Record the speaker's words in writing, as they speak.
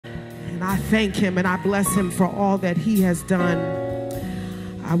And I thank him and I bless him for all that he has done.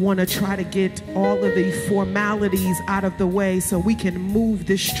 I want to try to get all of the formalities out of the way so we can move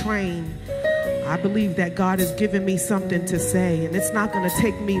this train. I believe that God has given me something to say, and it's not going to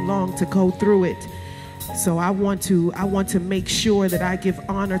take me long to go through it. So I want to make sure that I give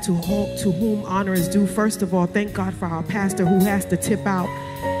honor to whom honor is due. First of all, thank God for our pastor who has to tip out.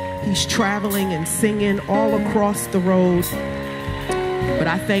 He's traveling and singing all across the road. But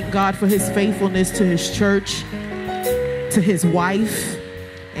I thank God for his faithfulness to his church, to his wife,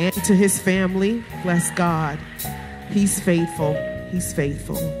 and to his family. Bless God. He's faithful. He's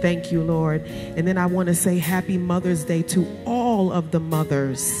faithful. Thank you, Lord. And then I want to say happy Mother's Day to all of the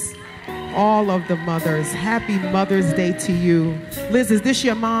mothers. All of the mothers. Happy Mother's Day to you. Liz, is this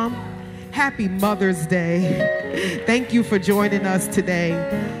your mom? Happy Mother's Day. Thank you for joining us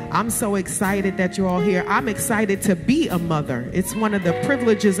today. I'm so excited that you're all here. I'm excited to be a mother. It's one of the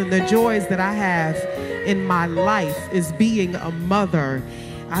privileges and the joys that I have in my life is being a mother.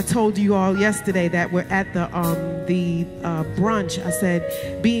 I told you all yesterday that we're at the brunch. I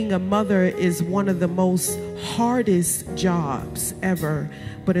said being a mother is one of the most hardest jobs ever,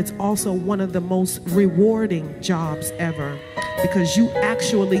 but it's also one of the most rewarding jobs ever, because you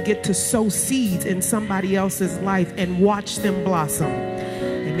actually get to sow seeds in somebody else's life and watch them blossom.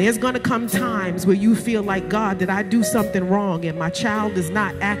 And there's going to come times where you feel like, God, did I do something wrong? And my child is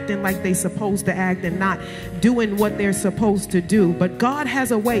not acting like they're supposed to act and not doing what they're supposed to do. But God has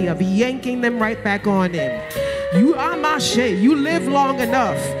a way of yanking them right back on in. You are my shade. You live long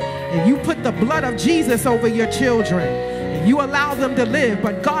enough and you put the blood of Jesus over your children and you allow them to live,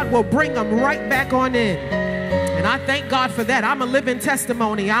 but God will bring them right back on in. And I thank God for that. I'm a living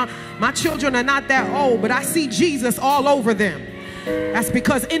testimony. My children are not that old, but I see Jesus all over them. That's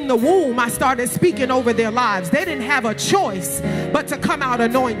because in the womb, I started speaking over their lives. They didn't have a choice but to come out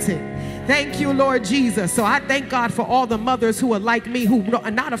anointed. Thank you, Lord Jesus. So I thank God for all the mothers who are like me, who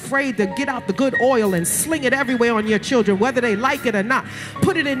are not afraid to get out the good oil and sling it everywhere on your children, whether they like it or not.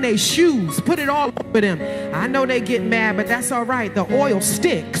 Put it in their shoes. Put it all over them. I know they get mad, but that's all right. The oil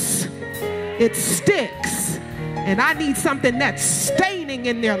sticks. It sticks. And I need something that's staining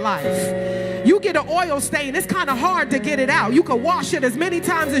in their life. You get an oil stain, it's kind of hard to get it out. You can wash it as many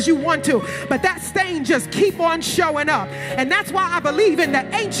times as you want to, but that stain just keep on showing up. And that's why I believe in the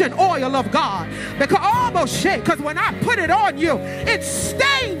ancient oil of God. Because when I put it on you, it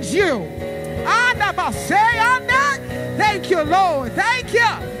stains you. Thank you, Lord. Thank you.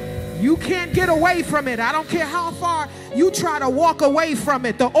 You can't get away from it. I don't care how far you try to walk away from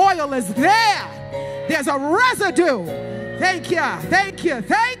it. The oil is there. There's a residue. Thank you. Thank you.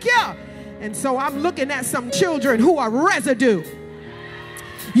 Thank you. And so I'm looking at some children who are residue.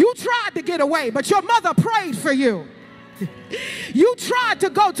 You tried to get away, but your mother prayed for you. You tried to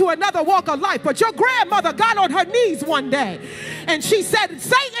go to another walk of life, but your grandmother got on her knees one day and she said,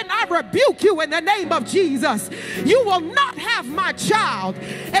 Satan, I rebuke you in the name of Jesus. You will not have my child.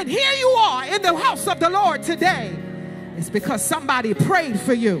 And here you are in the house of the Lord today. It's because somebody prayed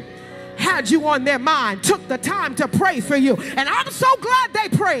for you, had you on their mind, took the time to pray for you. And I'm so glad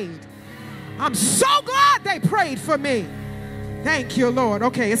they prayed. I'm so glad they prayed for me. Thank you, Lord.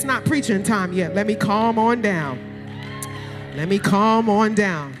 Okay, it's not preaching time yet. Let me calm on down. Let me calm on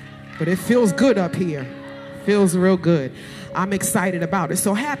down. But it feels good up here. Feels real good. I'm excited about it.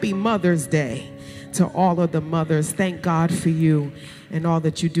 So happy Mother's Day to all of the mothers. Thank God for you and all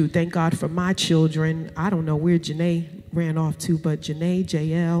that you do. Thank God for my children. I don't know where Janae ran off to, but Janae,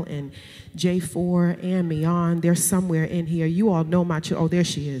 JL, and J4 and Mian, they're somewhere in here. You all know my children. Oh, there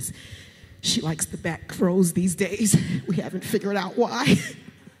she is. She likes the back rows these days. We haven't figured out why.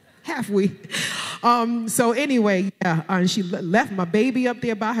 Have we? So anyway, yeah, she left my baby up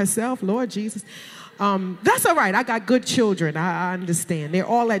there by herself. Lord Jesus. That's all right. I got good children. I understand. They're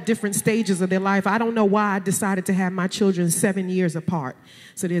all at different stages of their life. I don't know why I decided to have my children 7 years apart.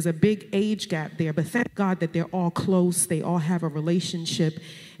 So there's a big age gap there. But thank God that they're all close. They all have a relationship.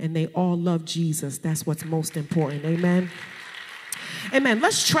 And they all love Jesus. That's what's most important. Amen. Amen.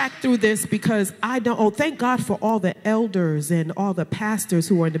 Let's track through this because thank God for all the elders and all the pastors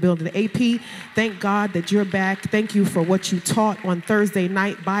who are in the building. The AP, thank God that you're back. Thank you for what you taught on Thursday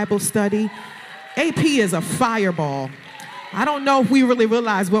night Bible study. AP is a fireball. I don't know if we really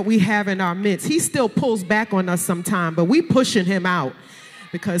realize what we have in our midst. He still pulls back on us sometime, but we pushing him out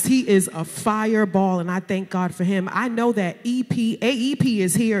because he is a fireball, and I thank God for him. I know that AEP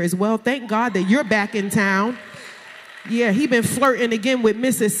is here as well. Thank God that you're back in town. Yeah, he been flirting again with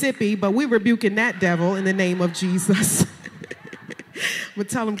Mississippi, but we're rebuking that devil in the name of Jesus. We'll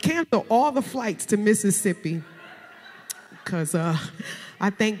tell him cancel all the flights to Mississippi because I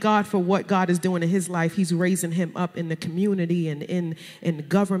thank God for what God is doing in his life. He's raising him up in the community and in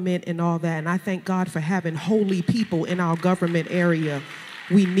government and all that. And I thank God for having holy people in our government area.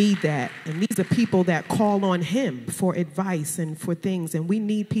 We need that. And these are people that call on him for advice and for things. And we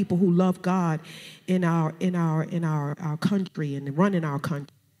need people who love God in our country and running our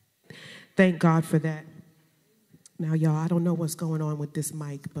country. Thank God for that. Now, y'all, I don't know what's going on with this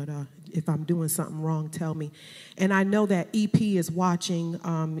mic, but if I'm doing something wrong, tell me. And I know that EP is watching.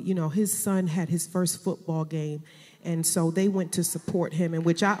 You know, his son had his first football game, and so they went to support him, in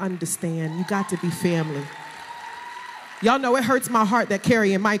which I understand. You got to be family. Y'all know it hurts my heart that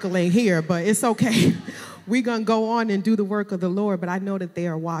Carrie and Michael ain't here, but it's okay. We're going to go on and do the work of the Lord, but I know that they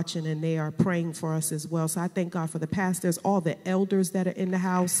are watching and they are praying for us as well. So I thank God for the pastors, all the elders that are in the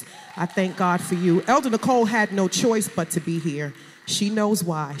house. I thank God for you. Elder Nicole had no choice but to be here. She knows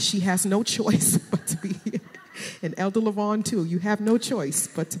why. She has no choice but to be here. And Elder LaVon, too. You have no choice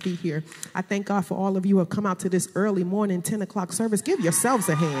but to be here. I thank God for all of you who have come out to this early morning 10 o'clock service. Give yourselves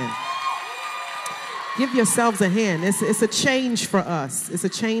a hand. Give yourselves a hand. It's a change for us. It's a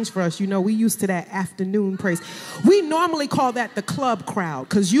change for us. You know, we used to that afternoon praise. We normally call that the club crowd,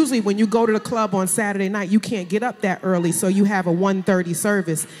 because usually when you go to the club on Saturday night, you can't get up that early, so you have a 1:30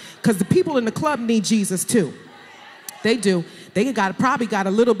 service, because the people in the club need Jesus too. They do. They probably got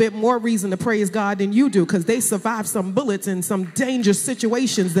a little bit more reason to praise God than you do, because they survived some bullets and some dangerous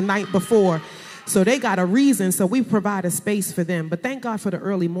situations the night before. So they got a reason, so we provide a space for them. But thank God for the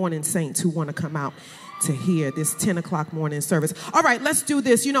early morning saints who want to come out to hear this 10 o'clock morning service. All right, let's do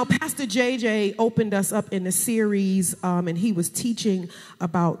this. You know, Pastor JJ opened us up in a series, and he was teaching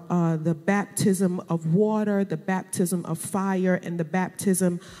about the baptism of water, the baptism of fire, and the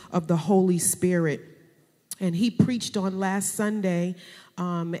baptism of the Holy Spirit. And he preached on last Sunday,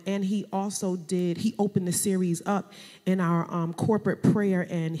 and he also he opened the series up in our corporate prayer,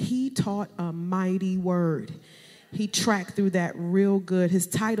 and he taught a mighty word. He tracked through that real good. His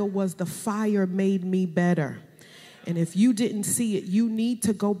title was The Fire Made Me Better. And if you didn't see it, you need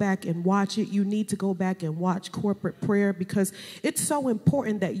to go back and watch it. You need to go back and watch corporate prayer, because it's so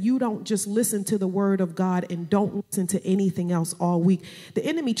important that you don't just listen to the word of God and don't listen to anything else all week. The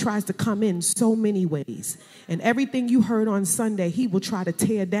enemy tries to come in so many ways. And everything you heard on Sunday, he will try to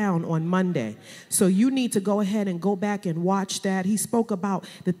tear down on Monday. So you need to go ahead and go back and watch that. He spoke about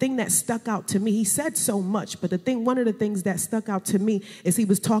the thing that stuck out to me. He said so much, but one of the things that stuck out to me is he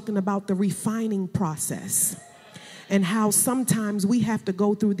was talking about the refining process. And how sometimes we have to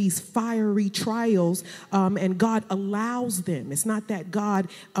go through these fiery trials, and God allows them. It's not that God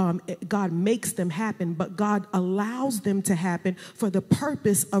makes them happen, but God allows them to happen for the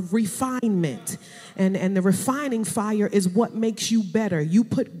purpose of refinement. And the refining fire is what makes you better. You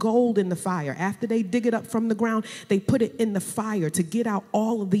put gold in the fire. After they dig it up from the ground, they put it in the fire to get out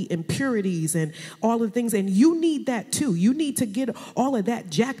all of the impurities and all of the things. And you need that too. You need to get all of that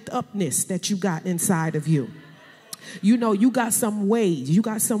jacked upness that you got inside of you. You know, you got some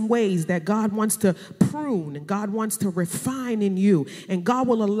ways that God wants to prune and God wants to refine in you. And God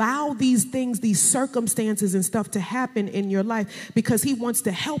will allow these things, these circumstances and stuff to happen in your life, because he wants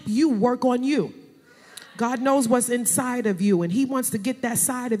to help you work on you. God knows what's inside of you, and he wants to get that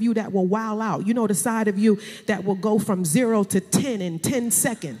side of you that will wow out. You know, the side of you that will go from 0 to 10 in 10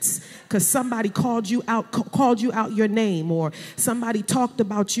 seconds because somebody called you out your name, or somebody talked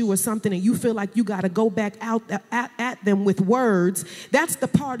about you or something, and you feel like you got to go back out at them with words. That's the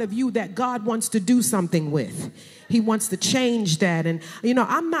part of you that God wants to do something with. He wants to change that. And, you know,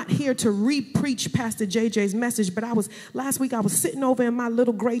 I'm not here to re-preach Pastor JJ's message, but last week I was sitting over in my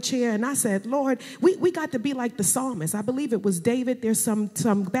little gray chair, and I said, Lord, we got to be like the psalmist. I believe it was David. There's some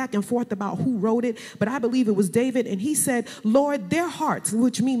back and forth about who wrote it, but I believe it was David. And he said, Lord, their hearts,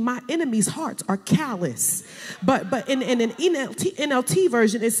 which mean my enemies' hearts, are callous. But in an NLT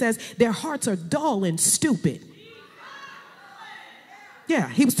version, it says their hearts are dull and stupid. Yeah,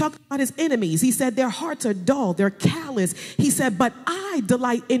 he was talking about his enemies. He said their hearts are dull, they're callous. He said, but I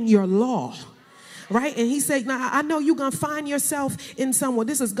delight in your law. Right? And he said, now, I know you're going to find yourself in someone.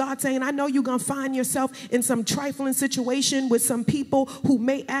 This is God saying, I know you're going to find yourself in some trifling situation with some people who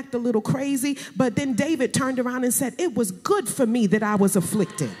may act a little crazy. But then David turned around and said, it was good for me that I was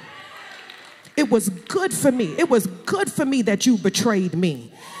afflicted. It was good for me. It was good for me that you betrayed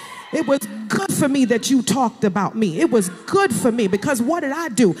me. It was good for me that you talked about me. It was good for me, because what did I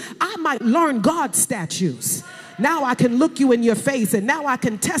do? I might learn God's statutes. Now I can look you in your face, and now I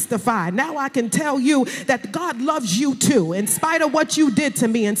can testify. Now I can tell you that God loves you too. In spite of what you did to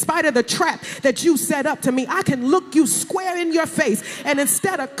me, in spite of the trap that you set up to me, I can look you square in your face. And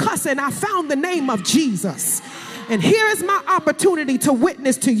instead of cussing, I found the name of Jesus. And here is my opportunity to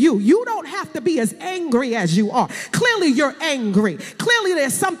witness to you. You don't have to be as angry as you are. Clearly you're angry. Clearly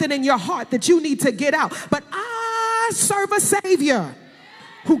there's something in your heart that you need to get out. But I serve a Savior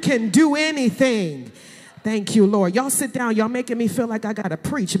who can do anything. Thank you, Lord. Y'all sit down. Y'all making me feel like I got to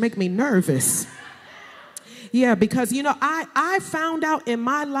preach. Make me nervous. Yeah, because, you know, I found out in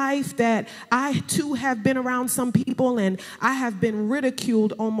my life that I, too, have been around some people, and I have been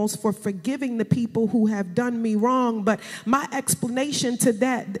ridiculed almost for forgiving the people who have done me wrong. But my explanation to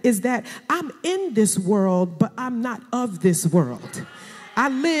that is that I'm in this world, but I'm not of this world. I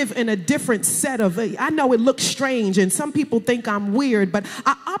live in a different set of, I know it looks strange and some people think I'm weird, but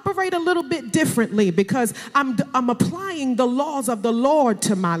I operate a little bit differently because I'm applying the laws of the Lord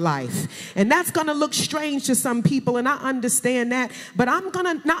to my life. And that's going to look strange to some people, and I understand that, but I'm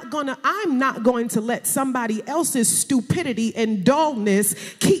not going to let somebody else's stupidity and dullness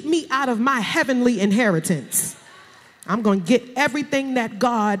keep me out of my heavenly inheritance. I'm going to get everything that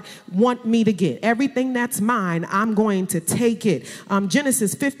God wants me to get. Everything that's mine, I'm going to take it.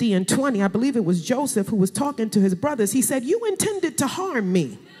 Genesis 50:20, I believe it was Joseph who was talking to his brothers. He said, you intended to harm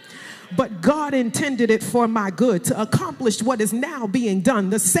me, but God intended it for my good, to accomplish what is now being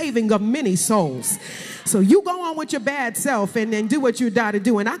done, the saving of many souls. So you go on with your bad self and do what you got to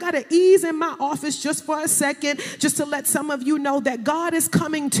do. And I got to ease in my office just for a second, just to let some of you know that God is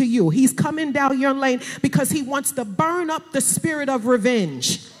coming to you. He's coming down your lane because he wants to burn up the spirit of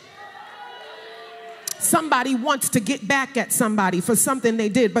revenge. Somebody wants to get back at somebody for something they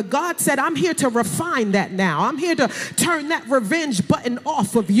did. But God said, I'm here to refine that now. I'm here to turn that revenge button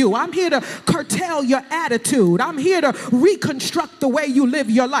off of you. I'm here to curtail your attitude. I'm here to reconstruct the way you live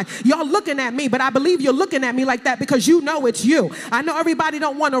your life. Y'all looking at me, but I believe you're looking at me like that because you know it's you. I know everybody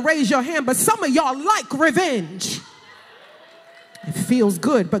don't want to raise your hand, but some of y'all like revenge. It feels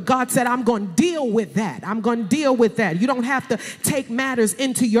good, but God said, I'm going to deal with that. I'm going to deal with that. You don't have to take matters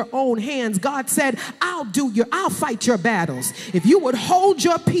into your own hands. God said, I'll fight your battles. If you would hold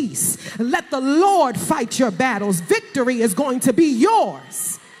your peace, let the Lord fight your battles. Victory is going to be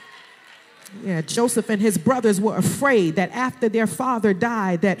yours. Yeah, Joseph and his brothers were afraid that after their father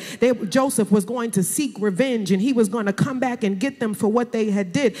died, that Joseph was going to seek revenge and he was going to come back and get them for what they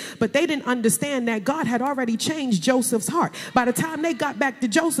had did. But they didn't understand that God had already changed Joseph's heart. By the time they got back to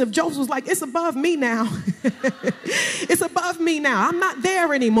Joseph, Joseph was like, it's above me now. It's above me now. I'm not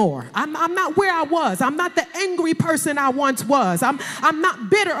there anymore. I'm not where I was. I'm not the angry person I once was. I'm not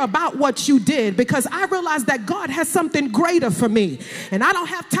bitter about what you did, because I realized that God has something greater for me. And I don't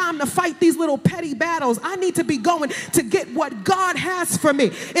have time to fight these little petty battles. I need to be going to get what God has for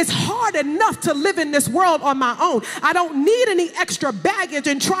me. It's hard enough to live in this world on my own. I don't need any extra baggage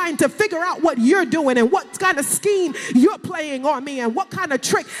in trying to figure out what you're doing and what kind of scheme you're playing on me and what kind of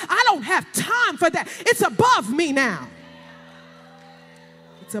trick. I don't have time for that. It's above me now.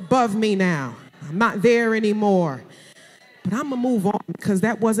 It's above me now. I'm not there anymore. But I'm going to move on because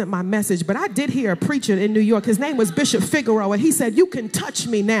that wasn't my message. But I did hear a preacher in New York. His name was Bishop Figueroa. He said, you can touch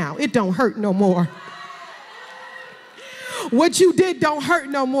me now. It don't hurt no more. What you did don't hurt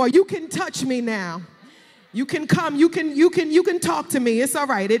no more. You can touch me now. You can come. You can talk to me. It's all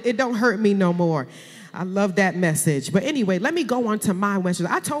right. It don't hurt me no more. I love that message. But anyway, let me go on to my message.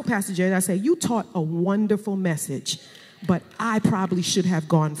 I told Pastor Jay, I said, you taught a wonderful message, but I probably should have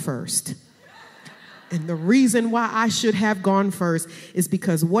gone first. And the reason why I should have gone first is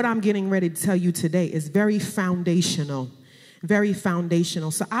because what I'm getting ready to tell you today is very foundational, very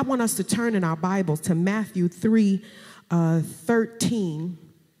foundational. So I want us to turn in our Bibles to Matthew 3:13.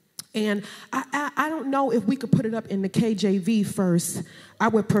 And I don't know if we could put it up in the KJV first. I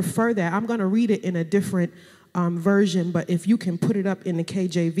would prefer that. I'm going to read it in a different version, but if you can put it up in the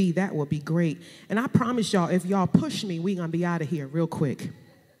KJV, that would be great. And I promise y'all, if y'all push me, we're going to be out of here real quick.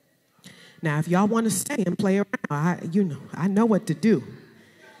 Now, if y'all want to stay and play around, I know what to do.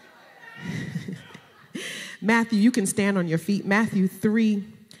 Matthew, you can stand on your feet. Matthew 3,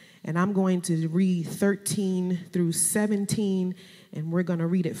 and I'm going to read 13 through 17, and we're going to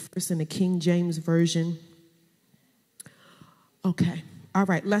read it first in the King James Version. Okay. All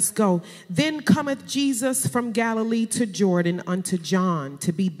right, let's go. Then cometh Jesus from Galilee to Jordan unto John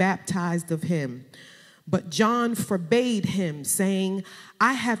to be baptized of him. But John forbade him, saying,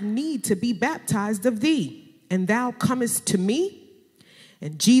 I have need to be baptized of thee, and thou comest to me?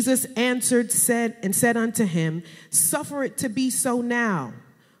 And Jesus answered, said unto him, suffer it to be so now,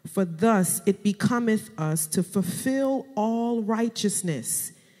 for thus it becometh us to fulfill all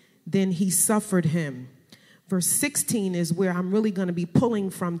righteousness. Then he suffered him. Verse 16 is where I'm really going to be pulling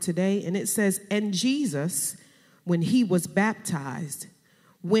from today, and it says, and Jesus, when he was baptized,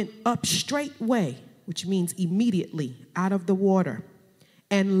 went up straightway which means immediately, out of the water.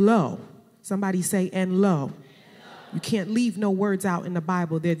 And lo, somebody say, and lo. You can't leave no words out in the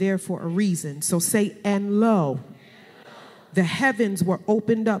Bible. They're there for a reason. So say, and lo. The heavens were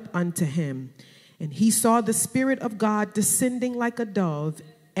opened up unto him, and he saw the Spirit of God descending like a dove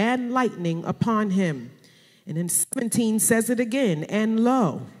and lightning upon him. And in 17 says it again, and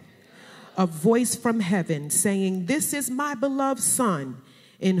lo, a voice from heaven saying, this is my beloved Son,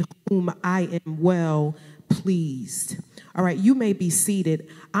 in whom I am well pleased. All right, you may be seated.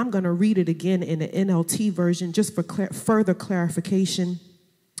 I'm going to read it again in the NLT version just for further clarification.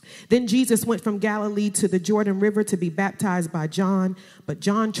 Then Jesus went from Galilee to the Jordan River to be baptized by John, but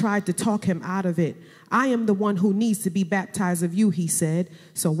John tried to talk him out of it. I am the one who needs to be baptized of you, he said,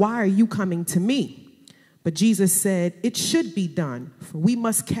 so why are you coming to me? But Jesus said, it should be done, for we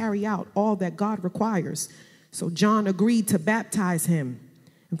must carry out all that God requires. So John agreed to baptize him.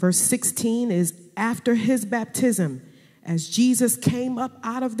 And verse 16 is, after his baptism, as Jesus came up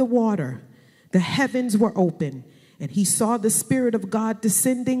out of the water, the heavens were open, and he saw the Spirit of God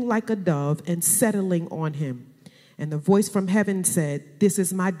descending like a dove and settling on him. And the voice from heaven said, this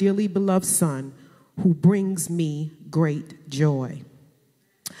is my dearly beloved Son, who brings me great joy.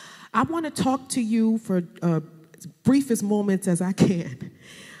 I want to talk to you for as briefest moments as I can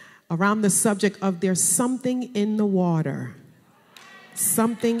around the subject of there's something in the water.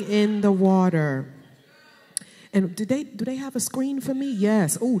 Something in the water. And do they have a screen for me?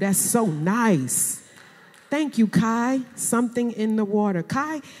 Yes. Oh, that's so nice. Thank you, Kai. Something in the water.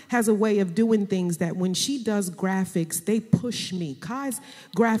 Kai has a way of doing things that when she does graphics, they push me. Kai's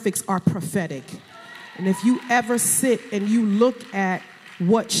graphics are prophetic. And if you ever sit and you look at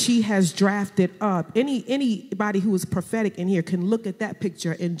what she has drafted up, anybody who is prophetic in here can look at that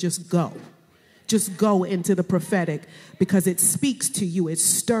picture and just go. Just go into the prophetic because it speaks to you. It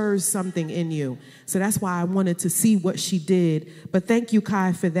stirs something in you. So that's why I wanted to see what she did. But thank you,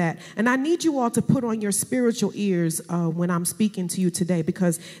 Kai, for that. And I need you all to put on your spiritual ears when I'm speaking to you today,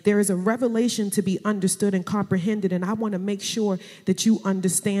 because there is a revelation to be understood and comprehended, and I want to make sure that you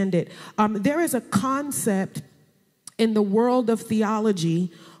understand it. There is a concept in the world of theology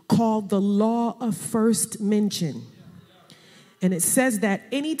called the law of first mention. And it says that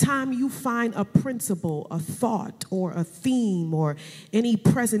anytime you find a principle, a thought, or a theme, or any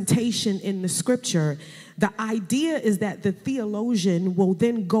presentation in the scripture, the idea is that the theologian will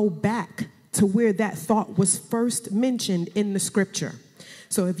then go back to where that thought was first mentioned in the scripture.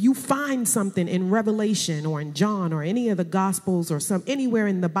 So if you find something in Revelation or in John or any of the Gospels or anywhere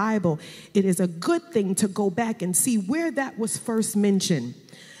in the Bible, it is a good thing to go back and see where that was first mentioned.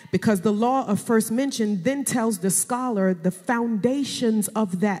 Because the law of first mention then tells the scholar the foundations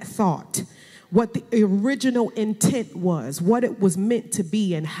of that thought, what the original intent was, what it was meant to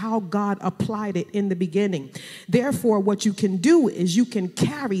be, and how God applied it in the beginning. Therefore, what you can do is you can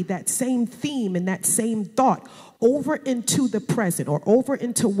carry that same theme and that same thought over into the present or over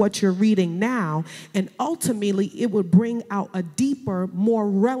into what you're reading now, and ultimately it would bring out a deeper, more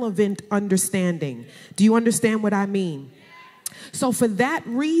relevant understanding. Do you understand what I mean? So for that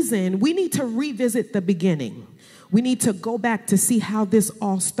reason, we need to revisit the beginning. We need to go back to see how this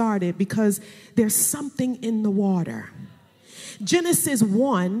all started, because there's something in the water. Genesis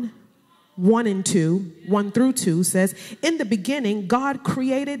 1 through 2 says, in the beginning, God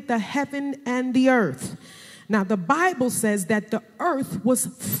created the heaven and the earth. Now, the Bible says that the earth was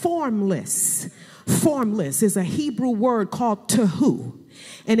formless. Formless is a Hebrew word called tehu.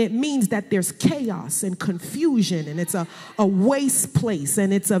 And it means that there's chaos and confusion, and it's a waste place,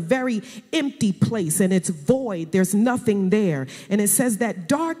 and it's a very empty place, and it's void. There's nothing there. And it says that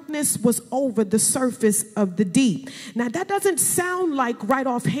darkness was over the surface of the deep. Now, that doesn't sound like right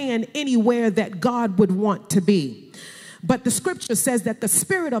offhand anywhere that God would want to be. But the scripture says that the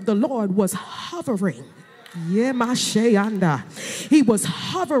Spirit of the Lord was hovering. Yeah, he was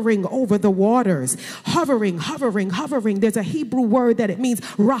hovering over the waters. Hovering. There's a Hebrew word that it means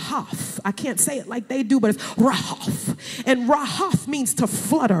rahaf. I can't say it like they do, but it's rahaf. And rahaf means to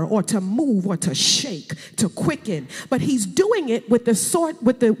flutter or to move or to shake, to quicken. But he's doing it with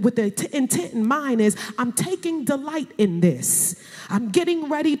the intent in mind is, I'm taking delight in this. I'm getting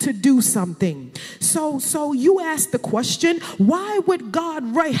ready to do something. So you ask the question, why would God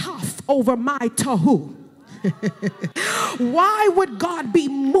rahaf over my tahu? Why would God be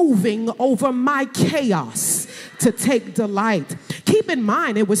moving over my chaos to take delight? keep in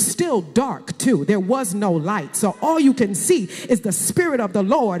mind, it was still dark too. There was no light. So all you can see is the Spirit of the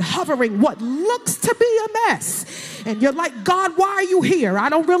Lord hovering what looks to be a mess. And you're like, God, why are you here? I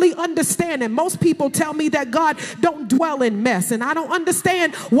don't really understand. And most people tell me that God don't dwell in mess. And I don't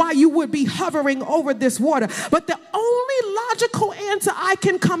understand why you would be hovering over this water. But the only logical answer I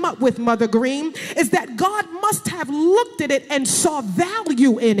can come up with, Mother Green, is that God must have looked at it and saw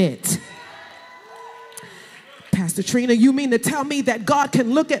value in it. Pastor Trina, you mean to tell me that God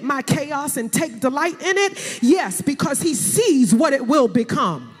can look at my chaos and take delight in it? Yes, because he sees what it will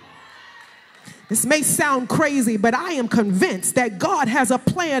become. This may sound crazy, but I am convinced that God has a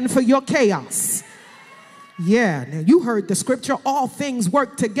plan for your chaos. Yeah, now you heard the scripture, all things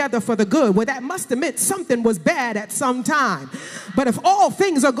work together for the good. Well, that must admit something was bad at some time. But if all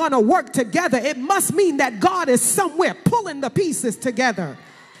things are going to work together, it must mean that God is somewhere pulling the pieces together.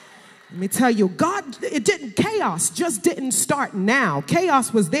 Let me tell you, chaos just didn't start now.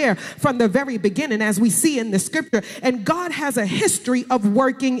 Chaos was there from the very beginning, as we see in the scripture, and God has a history of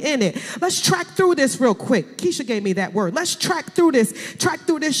working in it. Let's track through this real quick. Keisha gave me that word. Let's track through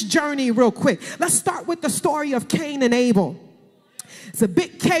this journey real quick. Let's start with the story of Cain and Abel. It's a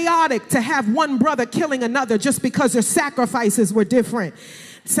bit chaotic to have one brother killing another just because their sacrifices were different.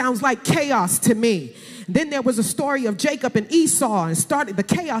 Sounds like chaos to me. Then there was a story of Jacob and Esau, and the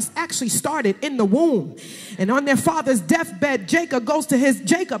chaos actually started in the womb. And on their father's deathbed, Jacob goes to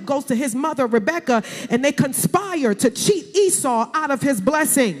his mother Rebekah, and they conspire to cheat Esau out of his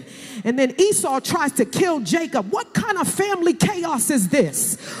blessing. And then Esau tries to kill Jacob. What kind of family chaos is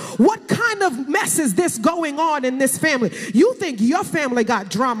this? What kind of mess is this going on in this family? You think your family got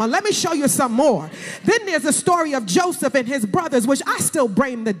drama. Let me show you some more. Then there's a story of Joseph and his brothers, which I still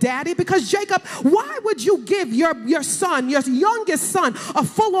blame the daddy, because Jacob, why would you give your son, your youngest son, a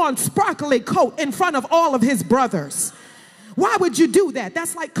full-on sparkly coat in front of all of his brothers? Why would you do that?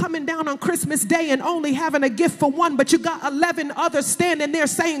 That's like coming down on Christmas Day and only having a gift for one, but you got 11 others standing there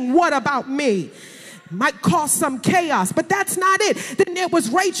saying, what about me? Might cause some chaos, but that's not it. Then there was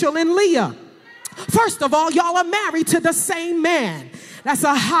Rachel and Leah. First of all, y'all are married to the same man. That's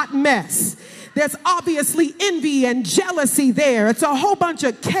a hot mess. There's obviously envy and jealousy there. It's a whole bunch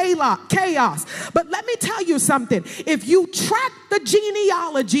of chaos. But let me tell you something. If you track the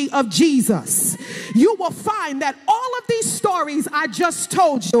genealogy of Jesus, you will find that all of these stories I just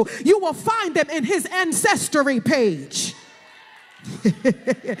told you, you will find them in his ancestry page.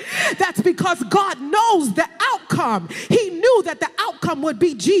 That's because God knows the outcome. He knew that the outcome would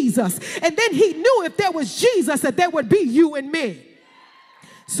be Jesus. And then he knew if there was Jesus, that there would be you and me.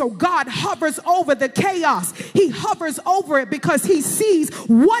 So God hovers over the chaos. He hovers over it because he sees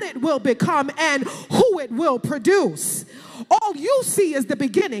what it will become and who it will produce. All you see is the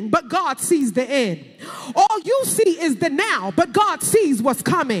beginning, but God sees the end. All you see is the now, but God sees what's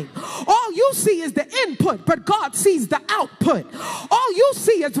coming. All you see is the input, but God sees the output. All you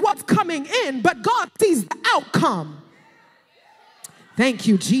see is what's coming in, but God sees the outcome. Thank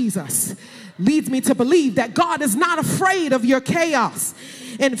you, Jesus. Leads me to believe that God is not afraid of your chaos.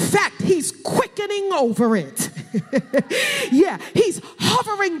 In fact, he's quickening over it. Yeah, he's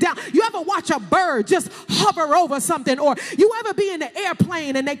hovering down. You ever watch a bird just hover over something? Or you ever be in an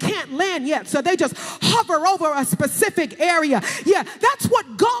airplane and they can't land yet, so they just hover over a specific area? Yeah, that's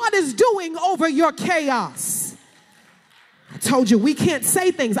what God is doing over your chaos. I told you we can't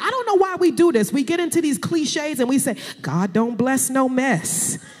say things. I don't know why we do this. We get into these cliches and we say, God don't bless no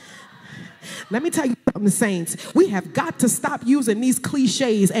mess. Let me tell you something, saints. We have got to stop using these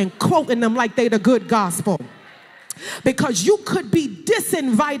cliches and quoting them like they're the good gospel. Because you could be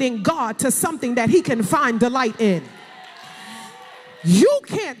disinviting God to something that he can find delight in. You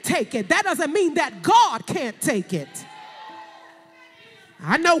can't take it. That doesn't mean that God can't take it.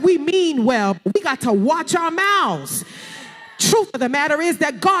 I know we mean well, but we got to watch our mouths. Truth of the matter is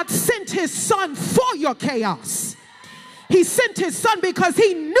that God sent his son for your chaos. He sent his son because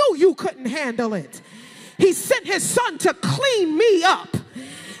he knew you couldn't handle it. He sent his son to clean me up.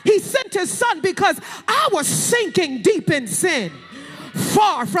 He sent his son because I was sinking deep in sin,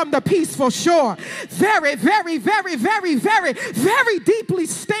 far from the peaceful shore, very, very, very, very, very, very deeply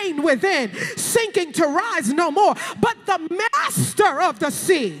stained within, sinking to rise no more. But the master of the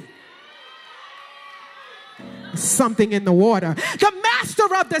sea, something in the water. The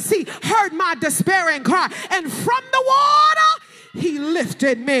master of the sea heard my despairing cry, and from the water he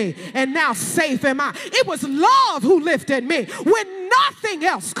lifted me, and now safe am I. It was love who lifted me when nothing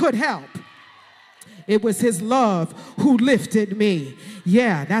else could help. It was his love who lifted me.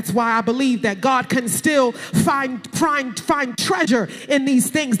 Yeah, that's why I believe that God can still find treasure in these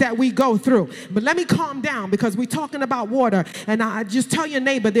things that we go through. But let me calm down, because we're talking about water. And I just tell your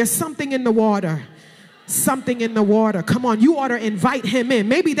neighbor, there's something in the water. Something in the water. Come on, you ought to invite him in.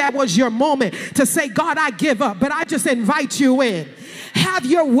 Maybe that was your moment to say, God, I give up, but I just invite you in. Have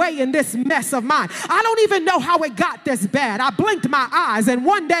your way in this mess of mine. I don't even know how it got this bad. I blinked my eyes and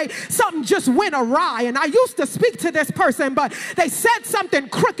one day something just went awry, and I used to speak to this person, but they said something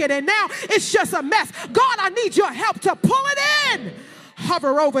crooked and now it's just a mess. God, I need your help to pull it in.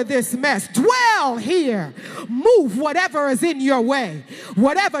 Hover over this mess. Dwell here. Move whatever is in your way.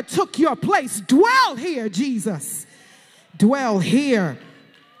 Whatever took your place. Dwell here, Jesus. Dwell here.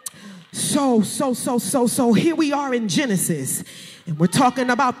 So here we are in Genesis. And we're talking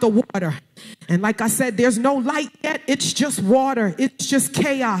about the water. And like I said, there's no light yet. It's just water. It's just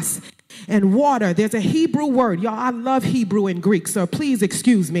chaos. And water, there's a Hebrew word. Y'all, I love Hebrew and Greek, so please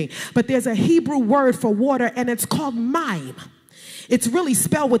excuse me. But there's a Hebrew word for water, and it's called mime. It's really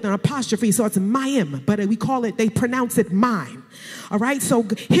spelled with an apostrophe, so it's mime, but we call it, they pronounce it mime. All right, so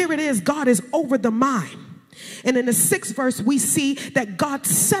here it is. God is over the mime. And in the 6th verse, we see that God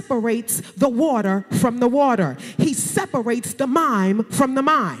separates the water from the water. He separates the mime from the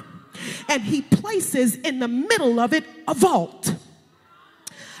mime. And he places in the middle of it a vault.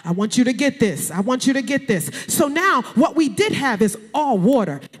 I want you to get this. I want you to get this. So now what we did have is all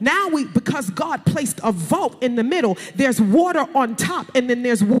water. Now because God placed a vault in the middle, there's water on top and then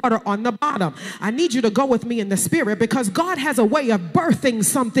there's water on the bottom. I need you to go with me in the spirit, because God has a way of birthing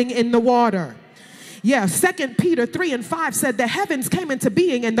something in the water. Yeah, 2 Peter 3:5 said the heavens came into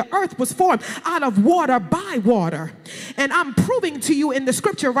being and the earth was formed out of water by water. And I'm proving to you in the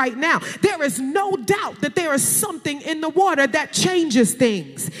scripture right now, there is no doubt that there is something in the water that changes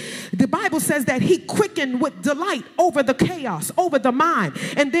things. The Bible says that he quickened with delight over the chaos, over the mime.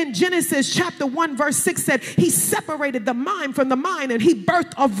 And then Genesis chapter 1 verse 6 said he separated the mime from the mine and he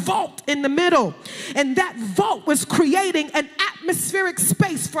birthed a vault in the middle. And that vault was creating an atmospheric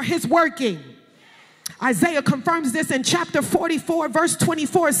space for his working. Isaiah confirms this in chapter 44, verse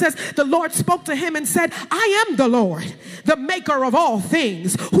 24. It says, the Lord spoke to him and said, I am the Lord, the maker of all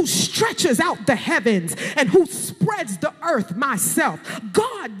things, who stretches out the heavens and who spreads the earth myself.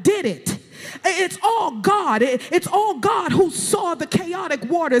 God did it. It's all God. It's all God who saw the chaotic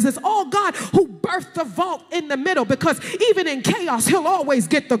waters. It's all God who birthed the vault in the middle, because even in chaos, he'll always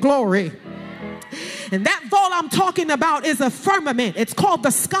get the glory. And that vault I'm talking about is a firmament. It's called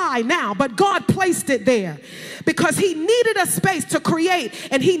the sky now, but God placed it there because he needed a space to create,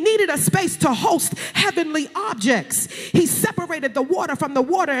 and he needed a space to host heavenly objects. He separated the water from the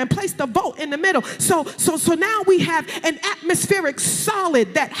water and placed the vault in the middle. So now we have an atmospheric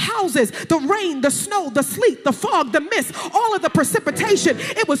solid that houses the rain, the snow, the sleet, the fog, the mist, all of the precipitation.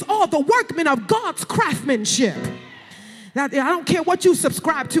 It was all the workman of God's craftsmanship. Now, I don't care what you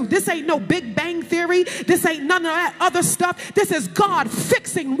subscribe to. This ain't no Big Bang Theory. This ain't none of that other stuff. This is God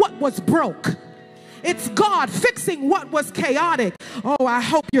fixing what was broke. It's God fixing what was chaotic. Oh, I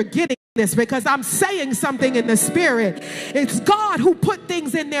hope you're getting this, because I'm saying something in the spirit. It's God who put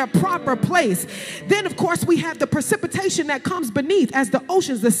things in their proper place. Then, of course, we have the precipitation that comes beneath as the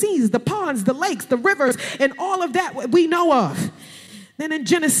oceans, the seas, the ponds, the lakes, the rivers, and all of that we know of. Then in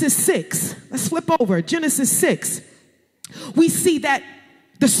Genesis 6, let's flip over. Genesis 6. We see that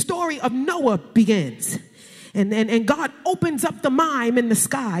the story of Noah begins. And God opens up the mime in the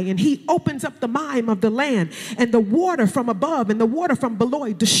sky, and he opens up the mime of the land, and the water from above and the water from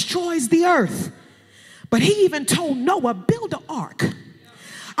below destroys the earth. But he even told Noah, build an ark.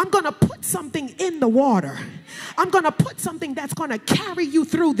 I'm going to put something in the water. I'm going to put something that's going to carry you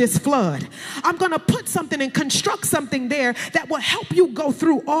through this flood. I'm going to put something and construct something there that will help you go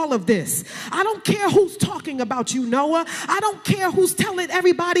through all of this. I don't care who's talking about you, Noah. I don't care who's telling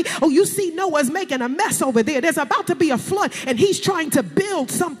everybody, oh, you see Noah's making a mess over there. There's about to be a flood, and he's trying to build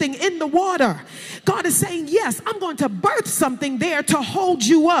something in the water. God is saying, yes, I'm going to birth something there to hold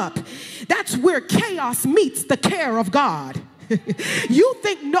you up. That's where chaos meets the care of God. You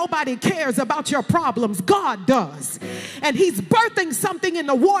think nobody cares about your problems. God does. And he's birthing something in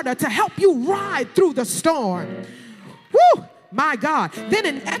the water to help you ride through the storm. Woo! My God. Then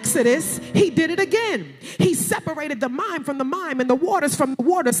in Exodus, he did it again. He separated the mime from the mime and the waters from the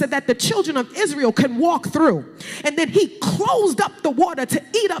water so that the children of Israel can walk through. And then he closed up the water to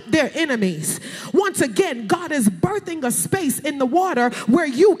eat up their enemies. Once again, God is birthing a space in the water where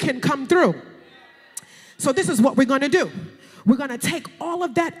you can come through. So this is what we're going to do. We're going to take all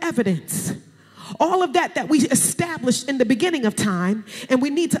of that evidence, all of that we established in the beginning of time, and we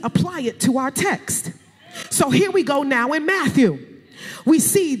need to apply it to our text. So here we go now in Matthew. we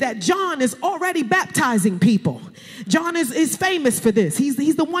see that John is already baptizing people. John is famous for this.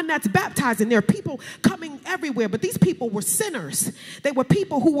 He's the one that's baptizing. There are people coming everywhere, but these people were sinners. They were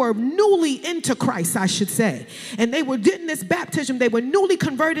people who were newly into Christ, I should say. And they were getting this baptism. They were newly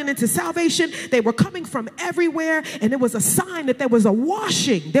converted into salvation. They were coming from everywhere, and it was a sign that there was a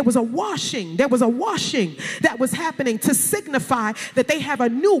washing. There was a washing that was happening to signify that they have a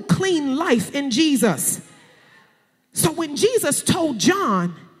new, clean life in Jesus. So when Jesus told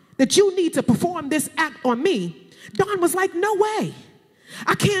John that you need to perform this act on me, John was like, no way.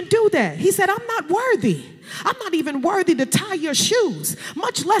 I can't do that. He said, I'm not worthy. I'm not even worthy to tie your shoes,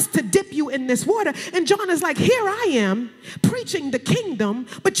 much less to dip you in this water. And John is like, here I am preaching the kingdom,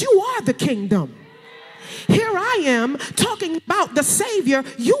 but you are the kingdom. Here I am talking about the Savior.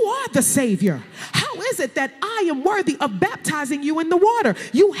 You are the Savior. How is it that I am worthy of baptizing you in the water?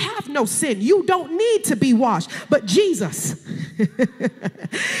 You have no sin. You don't need to be washed. But Jesus,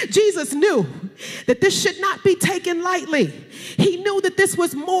 Jesus knew that this should not be taken lightly. He knew that this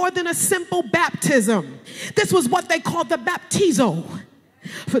was more than a simple baptism. This was what they called the baptizo.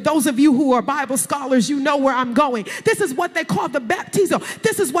 For those of you who are Bible scholars, you know where I'm going. This is what they call the baptizo.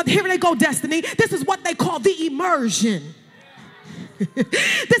 This is what, here they go, Destiny. This is what they call the immersion.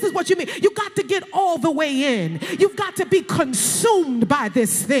 This is what you mean. You got to get all the way in. You've got to be consumed by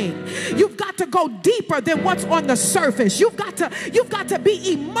this thing. You've got to go deeper than what's on the surface. You've got to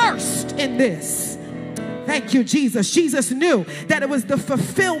be immersed in this. Thank you, Jesus. Jesus knew that it was the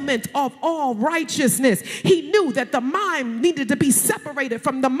fulfillment of all righteousness. He knew that the mime needed to be separated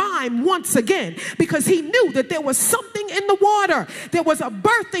from the mime once again, because he knew that there was something in the water. There was a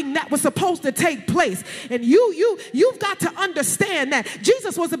birthing that was supposed to take place. And you've got to understand that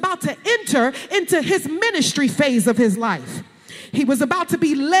Jesus was about to enter into his ministry phase of his life. He was about to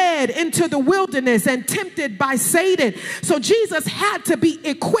be led into the wilderness and tempted by Satan. So Jesus had to be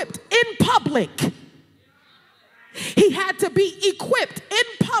equipped in public. He had to be equipped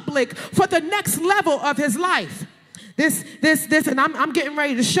in public for the next level of his life. This, and I'm getting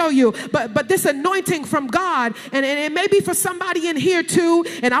ready to show you, but this anointing from God, and it may be for somebody in here too,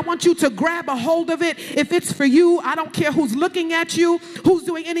 and I want you to grab a hold of it. If it's for you, I don't care who's looking at you, who's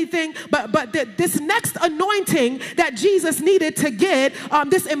doing anything, but this next anointing that Jesus needed to get,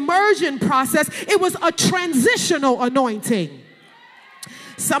 this immersion process, it was a transitional anointing.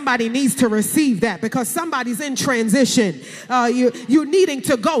 Somebody needs to receive that, because somebody's in transition. You're needing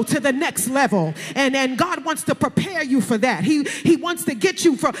to go to the next level, and God wants to prepare you for that. He wants to get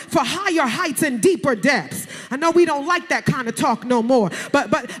you for higher heights and deeper depths. I know we don't like that kind of talk no more,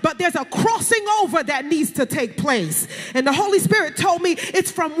 but there's a crossing over that needs to take place. And the Holy Spirit told me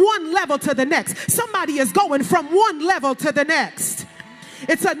it's from one level to the next. Somebody is going from one level to the next.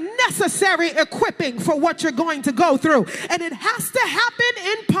 It's a necessary equipping for what you're going to go through. And it has to happen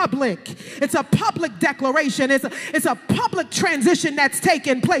in public. It's a public declaration. It's a public transition that's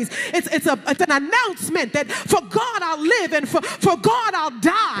taking place. It's an announcement that for God I'll live and for God I'll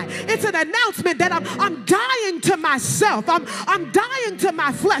die. It's an announcement that I'm dying to myself. I'm dying to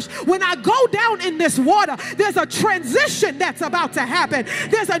my flesh. When I go down in this water, there's a transition that's about to happen.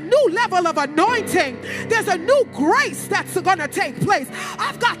 There's a new level of anointing. There's a new grace that's going to take place.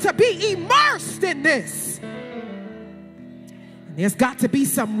 I've got to be immersed in this. And there's got to be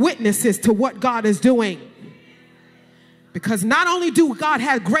some witnesses to what God is doing. Because not only do God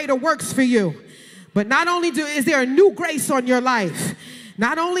have greater works for you, but not only is there a new grace on your life,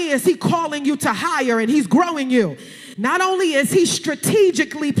 not only is he calling you to higher and he's growing you, not only is he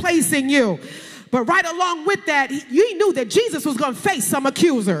strategically placing you, but right along with that, you knew that Jesus was going to face some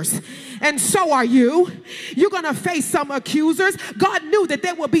accusers. And so are you. You're going to face some accusers. God knew that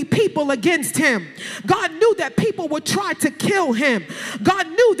there would be people against him. God knew that people would try to kill him. God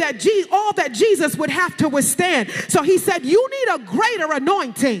knew that all that Jesus would have to withstand. So he said, you need a greater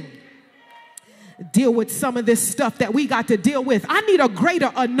anointing. Deal with some of this stuff that we got to deal with. I need a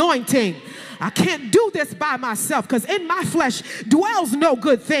greater anointing. I can't do this by myself, because in my flesh dwells no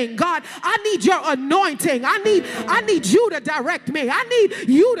good thing. God, I need your anointing. I need you to direct me. I need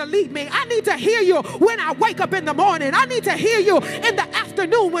you to lead me. I need to hear you when I wake up in the morning. I need to hear you in the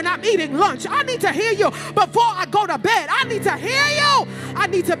afternoon when I'm eating lunch. I need to hear you before I go to bed. I need to hear you. I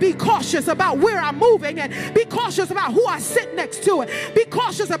need to be cautious about where I'm moving, and be cautious about who I sit next to, and be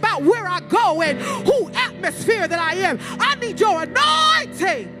cautious about where I go and who atmosphere that I am. I need your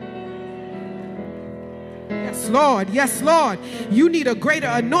anointing. Yes, Lord. Yes, Lord. You need a greater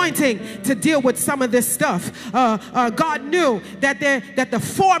anointing to deal with some of this stuff. God knew that the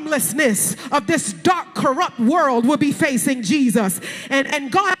formlessness of this dark, corrupt world will be facing Jesus.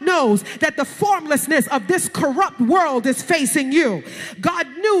 And God knows that the formlessness of this corrupt world is facing you. God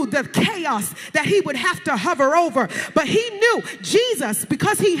knew the chaos that he would have to hover over. But he knew, Jesus,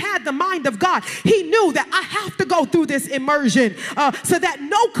 because he had the mind of God, he knew that I have to go through this immersion so that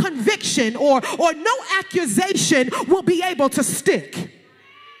no conviction or no accusation will be able to stick.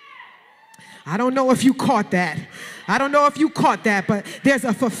 I don't know if you caught that. I don't know if you caught that, but there's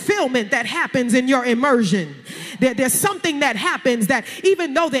a fulfillment that happens in your immersion. There's something that happens that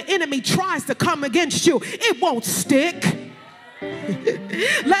even though the enemy tries to come against you, it won't stick.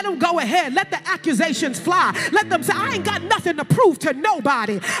 Let them go ahead. Let the accusations fly. Let them say, I ain't got nothing to prove to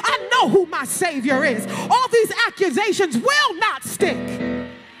nobody. I know who my Savior is. All these accusations will not stick.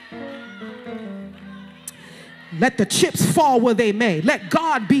 Let the chips fall where they may. Let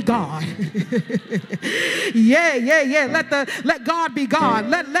God be God. Yeah. Let God be God.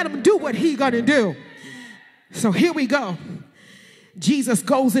 Let him do what he gonna do. So here we go. Jesus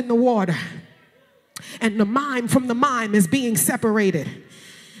goes in the water. And the mime from the mime is being separated.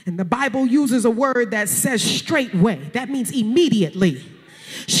 And the Bible uses a word that says straightway. That means immediately.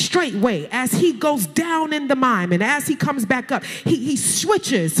 Straightway, as he goes down in the mime and as he comes back up, he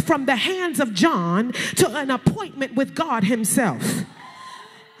switches from the hands of John to an appointment with God himself.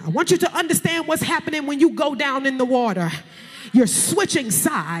 I want you to understand what's happening when you go down in the water. You're switching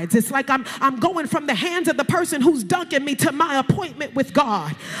sides. It's like I'm going from the hands of the person who's dunking me to my appointment with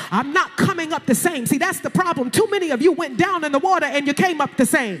God. I'm not coming up the same. See, that's the problem. Too many of you went down in the water and you came up the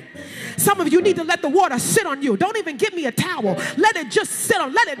same. Some of you need to let the water sit on you. Don't even give me a towel. Let it just sit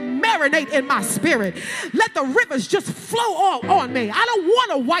on. Let it marinate in my spirit. Let the rivers just flow all on me. I don't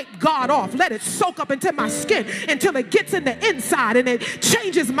want to wipe God off. Let it soak up into my skin until it gets in the inside and it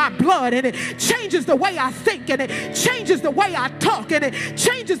changes my blood and it changes the way I think and it changes the way I talk and it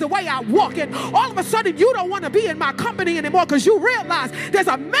changes the way I walk, and all of a sudden you don't want to be in my company anymore because you realize there's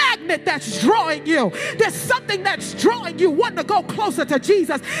a magnet that's drawing you. There's something that's drawing you wanting to go closer to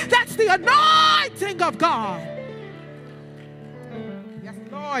Jesus. That's the anointing of God. Yes,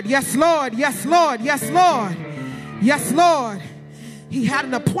 Lord. Yes, Lord. Yes, Lord. Yes, Lord. Yes, Lord. He had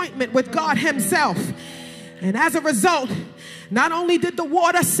an appointment with God himself. And as a result, not only did the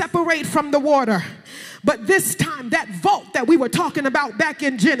water separate from the water, but this time, that vault that we were talking about back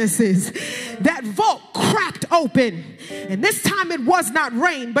in Genesis, that vault cracked open. And this time it was not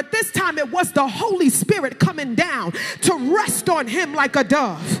rain, but this time it was the Holy Spirit coming down to rest on him like a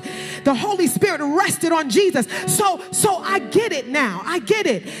dove. The Holy Spirit rested on Jesus. So I get it now. I get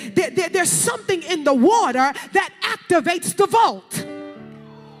it. There's something in the water that activates the vault.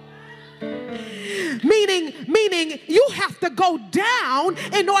 Meaning you have to go down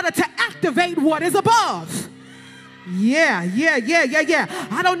in order to activate what is above. Yeah.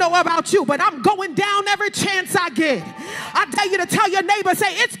 I don't know about you, but I'm going down every chance I get. I dare you to tell your neighbor,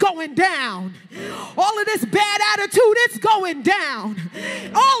 say, it's going down. All of this bad attitude, it's going down.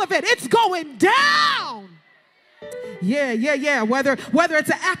 All of it, it's going down. Yeah. Whether it's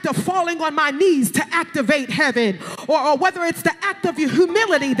an act of falling on my knees to activate heaven, or whether it's the act of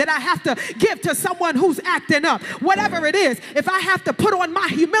humility that I have to give to someone who's acting up. Whatever it is, if I have to put on my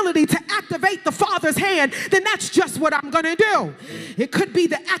humility to activate the Father's hand, then that's just what I'm going to do. It could be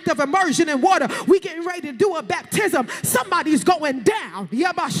the act of immersion in water. We getting ready to do a baptism. Somebody's going down.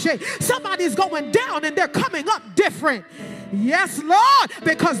 Somebody's going down and they're coming up different. Yes, Lord,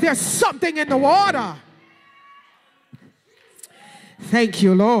 because there's something in the water. Thank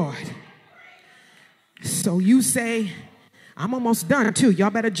you, Lord. So you say, I'm almost done too.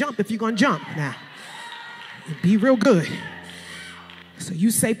 Y'all better jump if you're going to jump now. Be real good. So you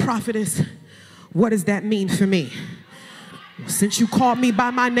say, prophetess, what does that mean for me? Well, since you called me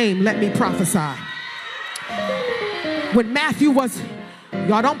by my name, let me prophesy. When Matthew was,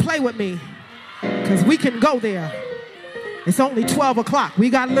 y'all don't play with me because we can go there. It's only 12 o'clock.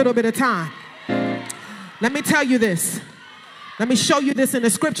 We got a little bit of time. Let me tell you this. Let me show you this in the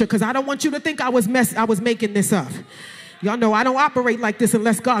scripture because I don't want you to think I was making this up. Y'all know I don't operate like this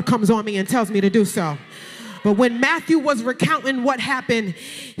unless God comes on me and tells me to do so. But when Matthew was recounting what happened,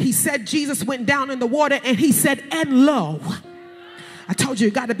 he said Jesus went down in the water and he said, and lo. I told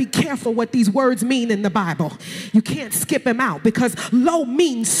you got to be careful what these words mean in the Bible. You can't skip them out because lo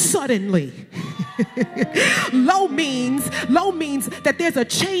means suddenly. Lo means that there's a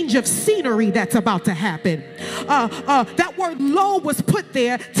change of scenery that's about to happen. That word lo was put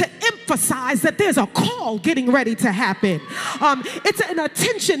there to emphasize emphasize that there's a call getting ready to happen. It's an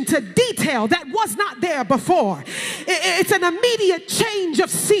attention to detail that was not there before. It's an immediate change of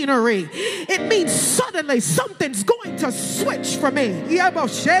scenery. It means suddenly something's going to switch for me. Yeah,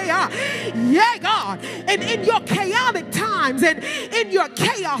 God. And in your chaotic times and in your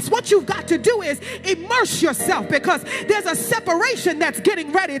chaos, what you've got to do is immerse yourself, because there's a separation that's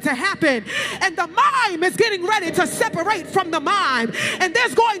getting ready to happen, and the mime is getting ready to separate from the mime, and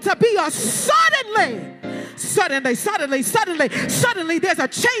there's going to be a suddenly there's a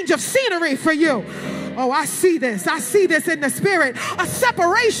change of scenery for you. Oh, I see this in the spirit. A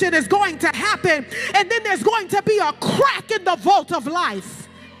separation is going to happen, and then there's going to be a crack in the vault of life.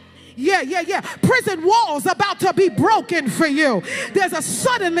 Yeah. Prison walls about to be broken for you. There's a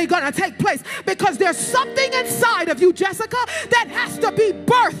suddenly going to take place, because there's something inside of you, Jessica, that has to be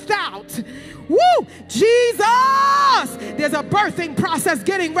birthed out. Woo! Jesus! There's a birthing process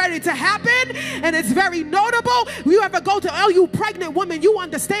getting ready to happen, and it's very notable. You ever go to, you pregnant woman, you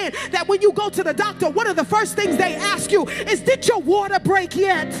understand that when you go to the doctor, one of the first things they ask you is, did your water break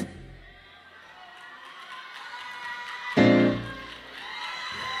yet?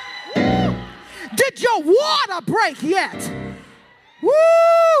 Did your water break yet?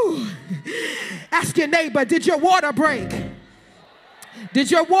 Woo! Ask your neighbor, did your water break? Did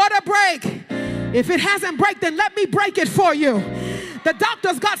your water break? If it hasn't break, then let me break it for you. The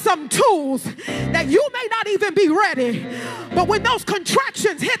doctor's got some tools that you may not even be ready. But when those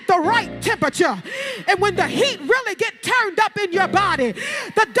contractions hit the right temperature, and when the heat really get turned up in your body,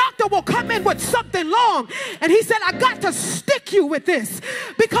 the doctor will come in with something long. And he said, I got to stick you with this,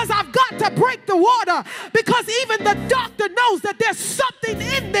 because I've got to break the water, because even the doctor knows that there's something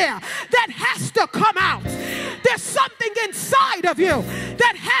in there that has to come out. There's something inside of you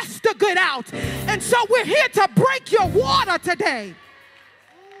that has to get out. And so we're here to break your water today.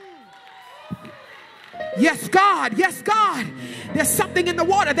 Yes, God. Yes, God. There's something in the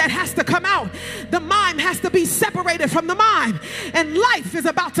water that has to come out. The mime has to be separated from the mime, and life is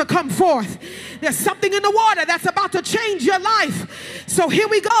about to come forth. There's something in the water that's about to change your life. So here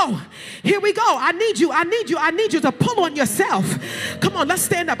we go. Here we go. I need you to pull on yourself. Come on, let's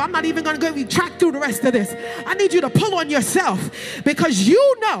stand up. I'm not even going to go track through the rest of this. I need you to pull on yourself, because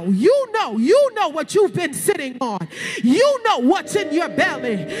you know what you've been sitting on. You know what's in your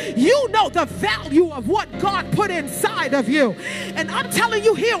belly. You know the value of what God put inside of you. And I'm telling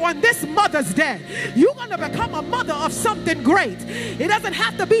you, here on this Mother's Day, you're going to become a mother of something great. It doesn't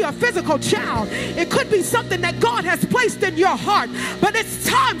have to be a physical child. It could be something that God has placed in your heart, but it's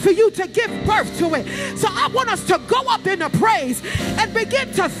time for you to give birth to it. So I want us to go up in a praise and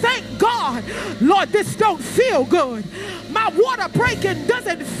begin to thank God. Lord, this don't feel good. My water breaking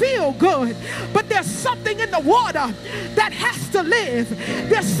doesn't feel good, but there's something in the water that has to live.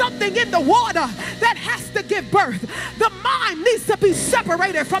 There's something in the water that has to give birth. The mind needs to be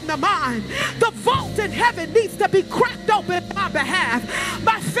separated from the mind. The vault in heaven needs to be cracked open on my behalf.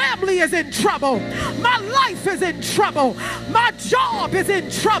 My family is in trouble. My life is in trouble. My job is in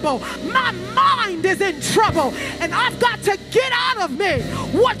trouble. My mind is in trouble. And I've got to get out of me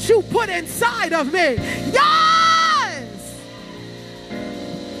what you put inside of me. Yes!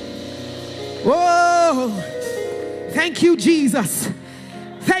 Whoa! Thank you, Jesus.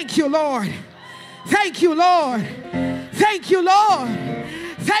 Thank you, Lord. Thank you, Lord. Thank you, Lord.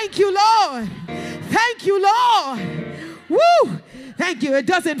 Thank you, Lord. Thank you, Lord. Woo! Thank you. It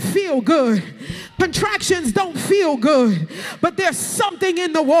doesn't feel good. Contractions don't feel good, but there's something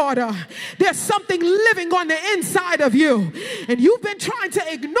in the water. There's something living on the inside of you, and you've been trying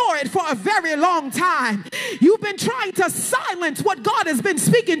to ignore it for a very long time. You've been trying to silence what God has been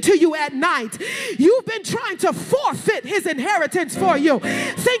speaking to you at night. You've been trying to forfeit his inheritance for you,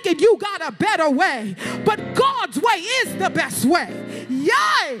 thinking you got a better way, but God's way is the best way.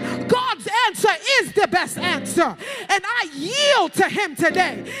 Yay! God's answer is the best answer, and I yield to him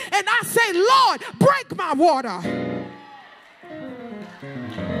today, and I say, Lord, break my water.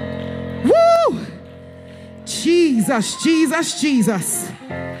 Woo! Jesus, Jesus, Jesus.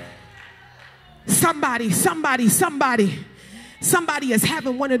 Somebody is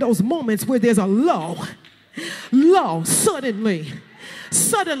having one of those moments where there's a low, suddenly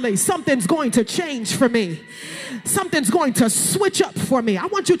something's going to change for me. Something's going to switch up for me. I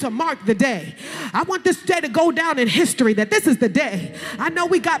want you to mark the day. I want this day to go down in history, that this is the day. I know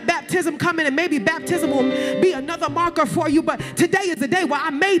we got baptism coming, and maybe baptism will be another marker for you, but today is the day where I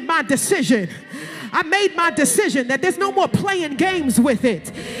made my decision. I made my decision that there's no more playing games with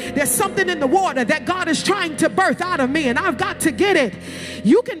it. There's something in the water that God is trying to birth out of me, and I've got to get it.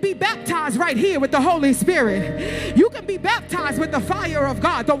 You can be baptized right here with the Holy Spirit. You can can be baptized with the fire of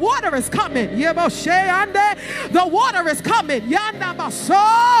God. The water is coming. The water is coming.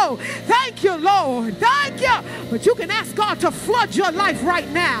 Thank you, Lord. Thank you. But you can ask God to flood your life right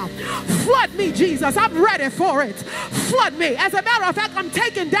now. Flood me, Jesus. I'm ready for it. Flood me. As a matter of fact, I'm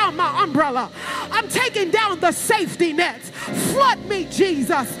taking down my umbrella. I'm taking down the safety nets. Flood me,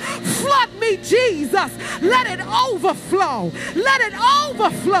 Jesus. Flood me, Jesus. Let it overflow. Let it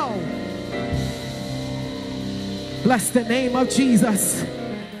overflow. Bless the name of Jesus.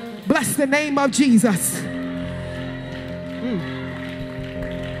 Bless the name of Jesus.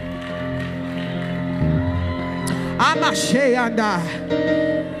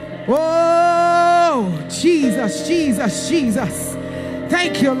 Oh, Jesus, Jesus, Jesus.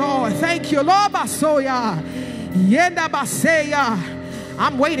 Thank you, Lord. Thank you, Lord.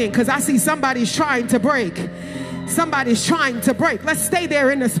 I'm waiting because I see somebody's trying to break. Somebody's trying to break. Let's stay there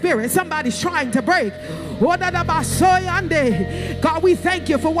in the spirit. Somebody's trying to break. God, we thank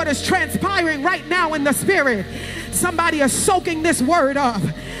you for what is transpiring right now in the spirit. Somebody is soaking this word up.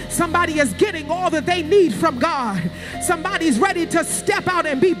 Somebody is getting all that they need from God. Somebody's ready to step out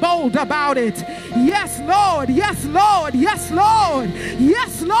and be bold about it. Yes, Lord. Yes, Lord. Yes, Lord.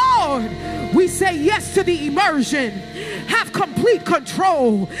 Yes, Lord. We say yes to the immersion. Have complete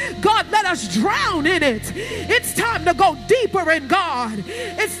control. God, let us drown in it. It's time to go deeper in God.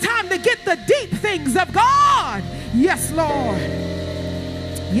 It's time to get the deep things of God. Yes, Lord.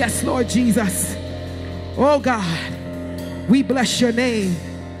 Yes, Lord Jesus. Oh, God, we bless your name.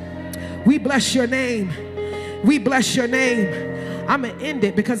 We bless your name. We bless your name. I'm going to end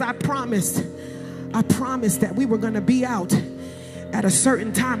it because I promised that we were going to be out at a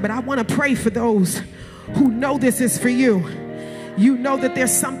certain time. But I want to pray for those who know this is for you. You know that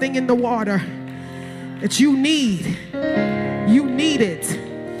there's something in the water that you need. You need it.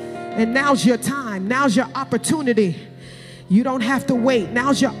 And now's your time. Now's your opportunity. You don't have to wait.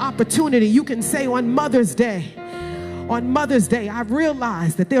 Now's your opportunity. You can say on Mother's Day, I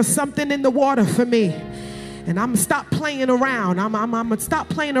realized that there's something in the water for me. And I'm going to stop playing around. I'm going to stop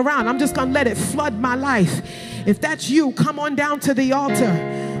playing around. I'm just going to let it flood my life. If that's you, come on down to the altar.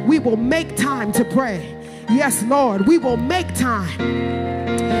 We will make time to pray. Yes, Lord, we will make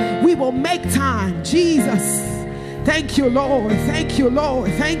time. We will make time. Jesus. Thank you, Lord. Thank you,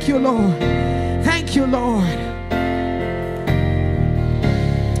 Lord. Thank you, Lord. Thank you, Lord.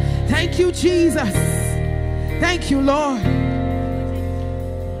 Thank you, Jesus. Thank you, Lord.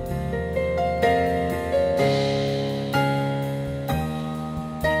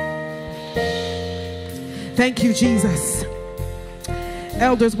 Thank you, Jesus.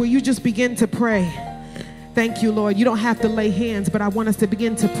 Elders, will you just begin to pray? Thank you, Lord. You don't have to lay hands, but I want us to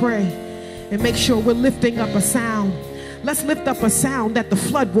begin to pray and make sure we're lifting up a sound. Let's lift up a sound that the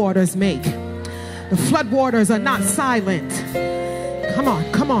floodwaters make. The floodwaters are not silent. Come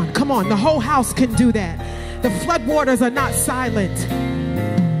on, come on, come on. The whole house can do that. The floodwaters are not silent.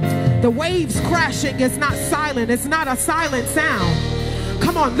 The waves crashing is not silent. It's not a silent sound.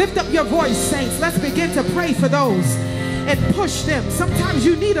 Come on, lift up your voice, saints. Let's begin to pray for those and push them. Sometimes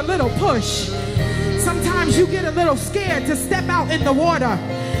you need a little push. Sometimes you get a little scared to step out in the water,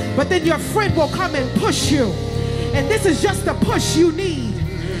 but then your friend will come and push you. And this is just the push you need.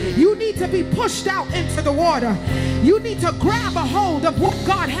 You need to be pushed out into the water. You need to grab a hold of what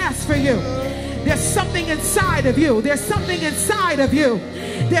God has for you. There's something inside of you. There's something inside of you.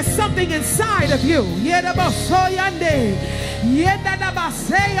 There's something inside of you.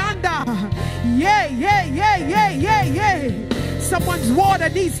 Someone's water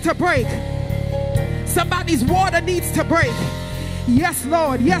needs to break. Somebody's water needs to break. Yes,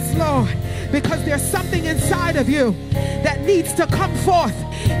 Lord. Yes, Lord. Because there's something inside of you that needs to come forth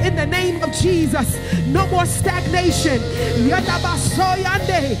in the name of Jesus. No more stagnation. In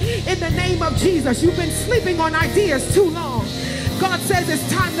the name of Jesus. You've been sleeping on ideas too long. God says it's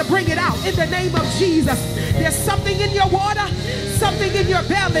time to bring it out in the name of Jesus. There's something in your water, something in your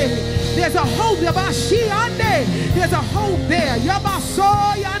belly. There's a hope. There's a hope there.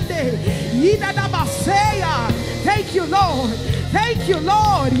 Thank you, Lord. Thank you,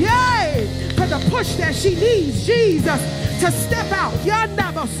 Lord. Yay! For the push that she needs, Jesus, to step out. In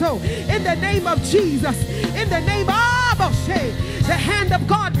the name of Jesus. In the name of the hand of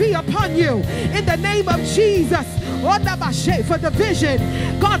God be upon you. In the name of Jesus. For the vision.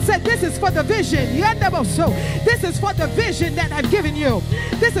 God said this is for the vision. This is for the vision that I've given you.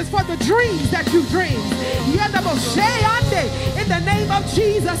 This is for the dreams that you dream. In the name of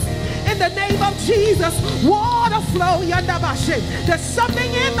Jesus. In the name of Jesus, water flow. There's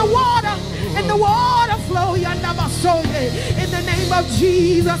something in the water. In the water flow. In the name of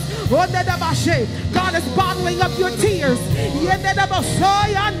Jesus. God is bottling up your tears.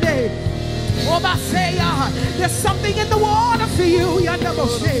 There's something in the water for you.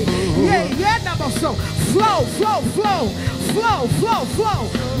 Flow, flow, flow, flow, flow, flow.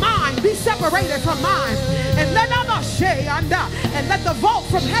 Mind, be separated from mine. And let the vault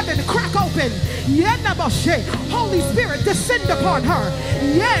from heaven crack open. Holy Spirit, descend upon her.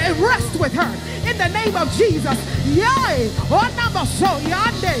 And rest with her. In the name of Jesus.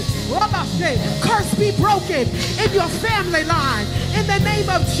 Curse be broken in your family line. In the name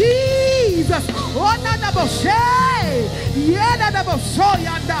of Jesus.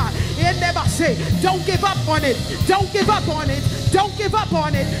 Don't give up on it. Don't give up on it. Don't give up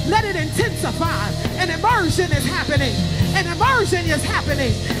on it. Let it intensify. An immersion is happening. An immersion is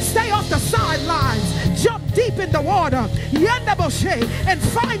happening. Stay off the sidelines. Jump deep in the water. And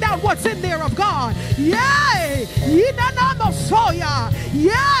find out what's in there of God. Yay!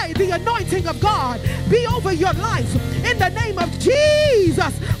 Yay! The anointing of God be over your life. In the name of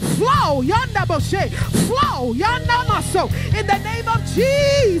Jesus. Flow. Flow. In the name of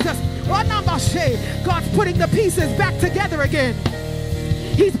Jesus. God's putting the pieces back together again.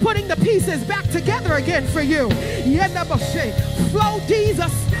 He's putting the pieces back together again for you. Flow,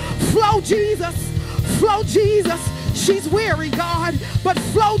 Jesus. Flow, Jesus. Flow, Jesus. She's weary, God, but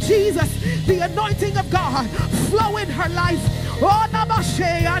flow, Jesus. The anointing of God flow in her life.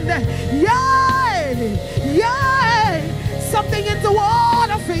 Yay! Yay! Something in the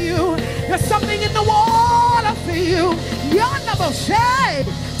water for you. There's something in the water for you.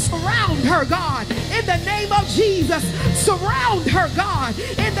 Surround her, God, in the name of Jesus. Surround her, God,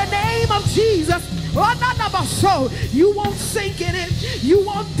 in the name of Jesus. You won't sink in it. You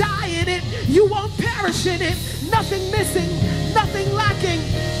won't die in it. You won't perish in it. Nothing missing, nothing lacking.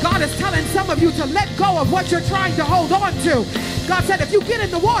 God is telling some of you to let go of what you're trying to hold on to. God said, if you get in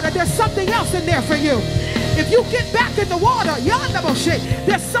the water, there's something else in there for you. If you get back in the water,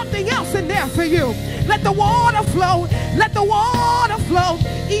 there's something else in there for you. Let the water flow. Let the water flow.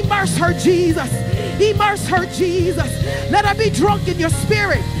 Immerse her, Jesus. Immerse her, Jesus. Let her be drunk in your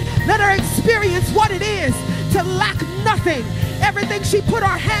spirit. Let her experience what it is to lack nothing. Everything she put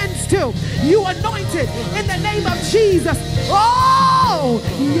her hands to, you anointed in the name of Jesus. Oh!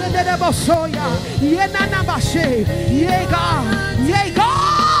 Yea, God. Yea,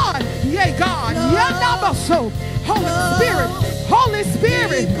 God. Yea, God. Holy Spirit. Holy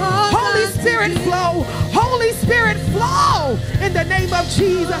Spirit. Holy Spirit flow. Holy Spirit flow. In the name of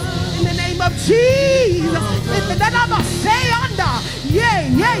Jesus. In the name of Jesus. In the name of Yay,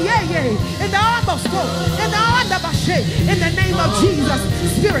 yay, yay, yay. In the name of Jesus.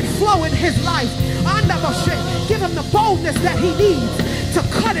 Spirit flow in his life. Give him the boldness that he needs to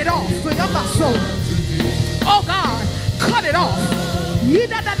cut it off. Oh God, cut it off.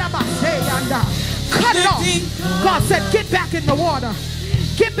 Cut it off. God said, get back in the water.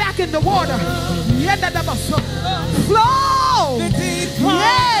 Get back in the water. Flow.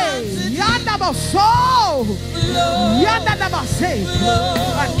 Yay.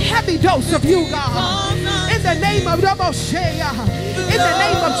 A heavy dose of you, God. In the name of in the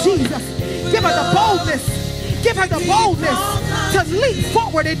name of Jesus. Give her the boldness. Give her the boldness to leap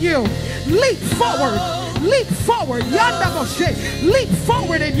forward in you. Leap forward. Leap forward. Leap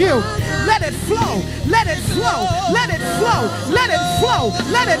forward in you. Let it flow. Let it flow. Let it flow. Let it flow.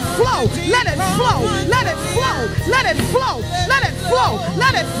 Let it flow. Let it flow. Let it flow. Let it flow. Let it flow.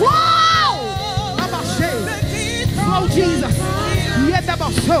 Let it flow. Flow, Jesus.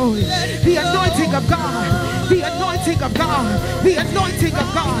 The anointing of God. The anointing of God. The anointing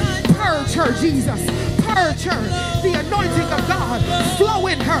of God. Purge her, Jesus. Purge her. The anointing of God flow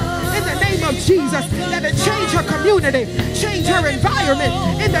in her in the name of Jesus. Let it change her community, change her environment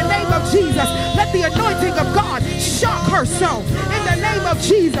in the name of Jesus. Let the anointing of God shock her so in the name of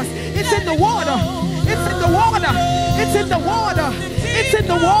Jesus. It's in the water. It's in the water. It's in the water. It's in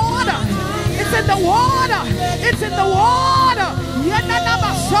the water. It's in the water. It's in the water.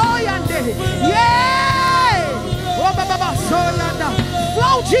 Yay!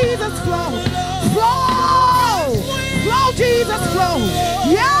 Flow, Jesus, flow. Flow! Flow, Jesus, flow.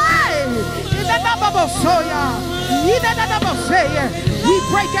 Yay! We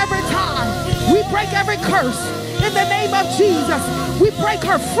break every tie. We break every curse. In the name of Jesus, we break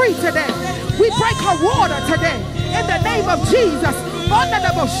her free today. We break her water today. In the name of Jesus.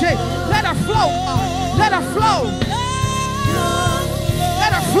 Let her flow. Let her flow.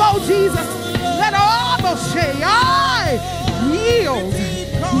 Let her flow, Jesus. Let her almost yield.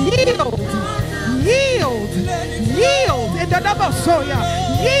 Yield. Yield. Yield in the name of Soya.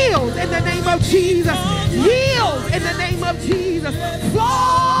 Yield in the name of Jesus. Yield in the name of Jesus.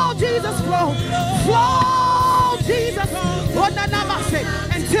 Flow, Jesus, flow. Flow, Jesus.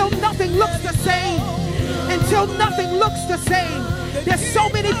 Until nothing looks the same. Until nothing looks the same. There's so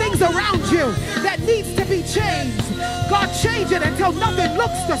many things around you that needs to be changed. God, change it until nothing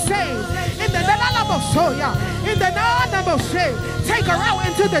looks the same. In the take her out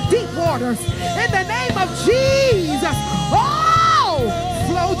into the deep waters. In the name of Jesus. Oh,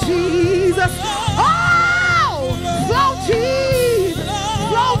 flow Jesus. Oh, flow Jesus.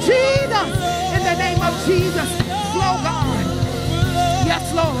 Flow Jesus. In the name of Jesus. Flow God.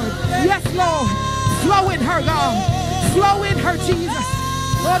 Yes, Lord. Yes, Lord. Flow in her, God. Flow in her, Jesus.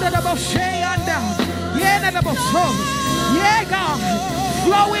 Yeah, God.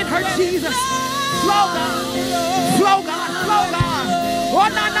 Flow in her, Jesus. Flow, God. Flow, God. Flow, God.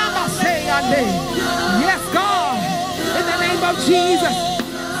 Yes, God. In the name of Jesus.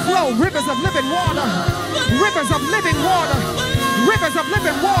 Flow rivers of living water. Rivers of living water. Rivers of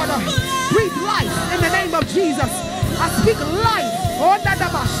living water. Breathe life in the name of Jesus. I speak life.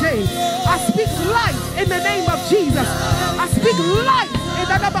 I speak life in the name of Jesus. I speak life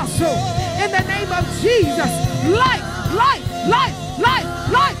in the name of Jesus. Life, life, life, life,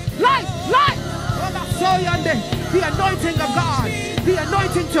 life, life, life. The anointing of God. The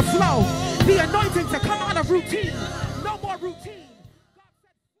anointing to flow. The anointing to come out of routine. No more routine.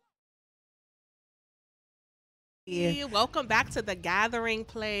 Yeah. Welcome back to the gathering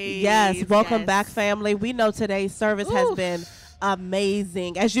place. Yes, welcome back, family. We know today's service has been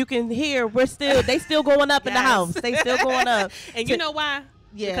amazing. As you can hear, they still going up in the house. They still going up. And you know why?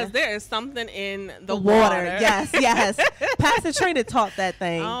 Yeah. Because there is something in the water. water. Yes, yes. Pastor Trina taught that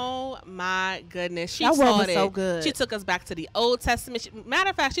thing. Oh my goodness. She that taught was it. So good. She took us back to the Old Testament. Matter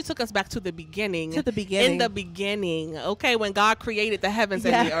of fact, she took us back to the beginning. To the beginning. In the beginning. Okay, when God created the heavens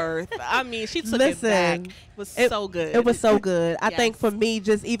and the earth. I mean, she took it back. It was so good. It was so good. I think for me,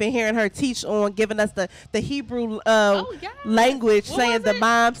 just even hearing her teach on giving us the Hebrew language, saying the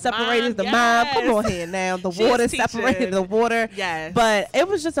mom separated the mom. Come on here now. The water separated the water. Yes. But it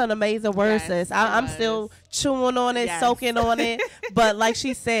was just an amazing word, sis. I'm still chewing on it, soaking on it. But like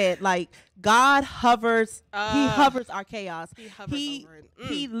she said, like God hovers. He hovers our chaos. He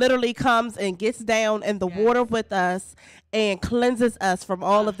literally comes and gets down in the water with us and cleanses us from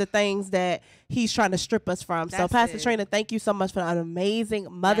all of the things that he's trying to strip us from. So Pastor Trina, thank you so much for an amazing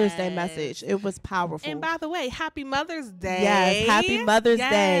Mother's Day message. It was powerful. And by the way, happy Mother's Day. Yes, happy Mother's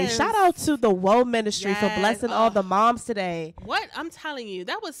Day. Shout out to the Woe Ministry for blessing all the moms today. What I'm telling you,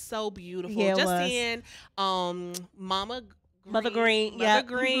 that was so beautiful. Yeah, just seeing Mother Green.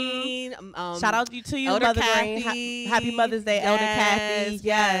 Shout out to you, Elder Mother Kathy. Green. Happy Mother's Day, Elder Kathy.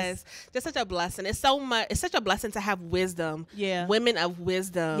 Yes. Just such a blessing. It's such a blessing to have wisdom. Yeah. Women of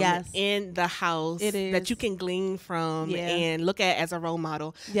wisdom in the house it is. that you can glean from and look at as a role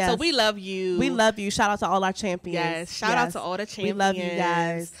model. Yes. So we love you. We love you. Shout out to all our champions. Yes. Shout out to all the champions. We love you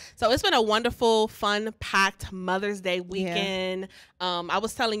guys. So it's been a wonderful, fun, packed Mother's Day weekend. I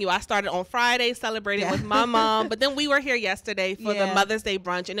was telling you, I started on Friday celebrating with my mom, but then we were here yesterday for the Mother's Day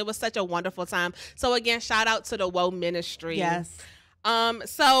brunch, and it was such a wonderful time. So again, shout out to the Woe Ministry. Yes.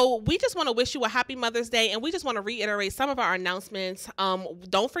 So we just want to wish you a happy Mother's Day, and we just want to reiterate some of our announcements.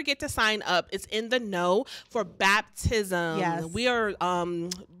 Don't forget to sign up. It's in the know for baptism. Yes. We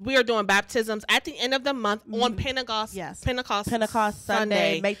are doing baptisms at the end of the month on Pentecost. Yes. Pentecost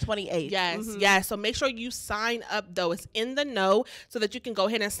Sunday, May 28th. Yes. Yes. So make sure you sign up though. It's in the know so that you can go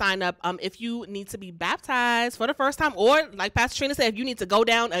ahead and sign up. If you need to be baptized for the first time, or like Pastor Trina said, if you need to go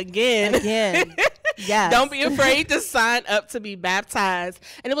down again. Yes. Don't be afraid to sign up to be baptized.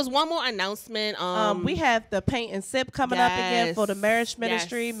 And it was one more announcement. We have the paint and sip coming up again for the marriage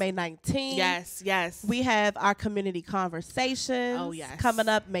ministry, May 19th. Yes. We have our community conversations coming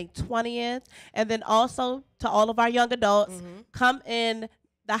up May 20th. And then also to all of our young adults, come in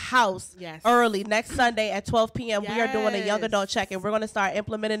the house early next Sunday at 12 p.m. We are doing a young adult check-in. We're going to start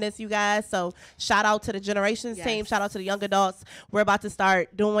implementing this, you guys. So shout out to the Generations team. Shout out to the young adults. We're about to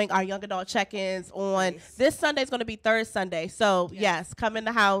start doing our young adult check-ins on this Sunday. Is going to be third Sunday. So yes, come in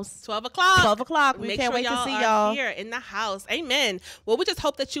the house. 12 o'clock. 12 o'clock. We can't wait to see y'all here in the house. Amen. Well, we just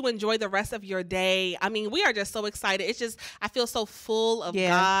hope that you enjoy the rest of your day. I mean, we are just so excited. It's just, I feel so full of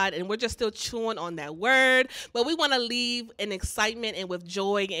God, and we're just still chewing on that word. But we want to leave in excitement and with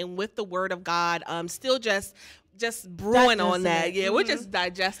joy and with the word of God, still just brewing on that. We're just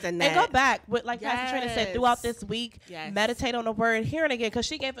digesting that. And go back, like Pastor Trina said, throughout this week, meditate on the word, hear it again, because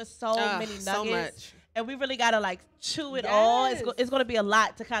she gave us so many nuggets. So much. and we really got to like chew it all. It's going to be a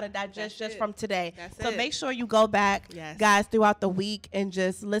lot to kind of digest just from today. So make sure you go back, guys, throughout the week and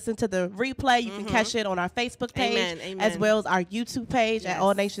just listen to the replay. You can catch it on our Facebook page as well as our YouTube page at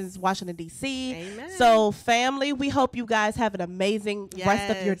All Nations Washington, D.C. So family, we hope you guys have an amazing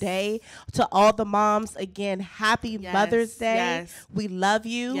rest of your day. To all the moms, again, happy Mother's Day. We love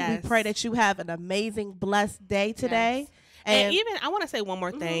you. We pray that you have an amazing, blessed day today. And even, I want to say one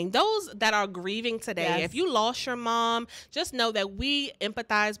more thing. Those that are grieving today, if you lost your mom, just know that we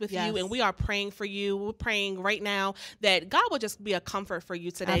empathize with you and we are praying for you. We're praying right now that God will just be a comfort for you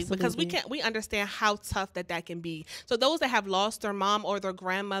today because we understand how tough that can be. So those that have lost their mom or their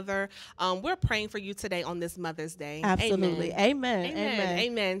grandmother, we're praying for you today on this Mother's Day. Absolutely. Amen.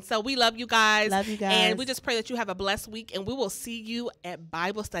 Amen. So we love you guys. Love you guys. And we just pray that you have a blessed week, and we will see you at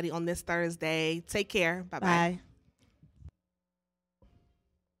Bible study on this Thursday. Take care. Bye-bye. Bye.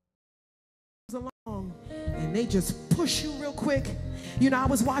 Along and they just push you real quick. You know, I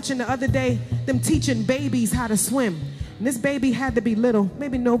was watching the other day them teaching babies how to swim, and this baby had to be little,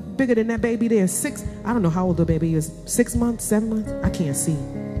 maybe no bigger than that baby there. I don't know how old the baby is, 6 months, 7 months, I can't see,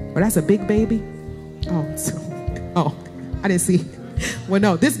 but that's a big baby. Oh, I didn't see. Well,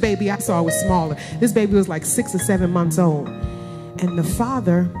 no, this baby I saw was smaller. This baby was like 6 or 7 months old, and the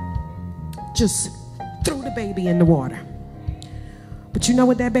father just threw the baby in the water. But you know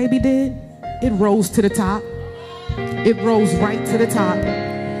what that baby did? It rose to the top. It rose right to the top.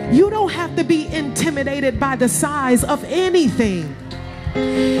 You don't have to be intimidated by the size of anything.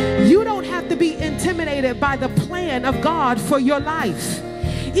 You don't have to be intimidated by the plan of God for your life.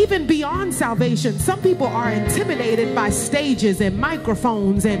 Even beyond salvation, some people are intimidated by stages and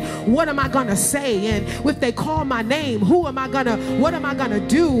microphones and what am I gonna say, and if they call my name, what am I gonna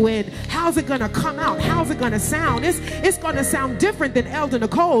do, and how's it gonna come out, how's it gonna sound. It's gonna sound different than Elder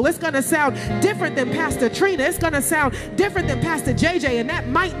Nicole. It's gonna sound different than Pastor Trina. It's gonna sound different than Pastor JJ, and that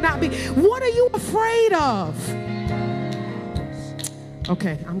might not be. What are you afraid of?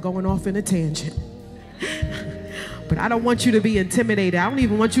 Okay, I'm going off in a tangent. But I don't want you to be intimidated. I don't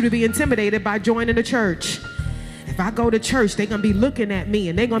even want you to be intimidated by joining the church. If I go to church, they're going to be looking at me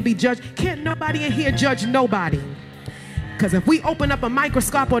and they're going to be judged. Can't nobody in here judge nobody. Because if we open up a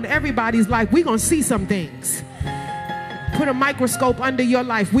microscope on everybody's life, we're going to see some things. Put a microscope under your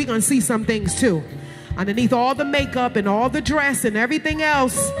life, we're going to see some things too. Underneath all the makeup and all the dress and everything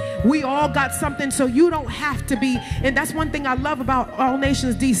else, we all got something, so you don't have to be. And that's one thing I love about All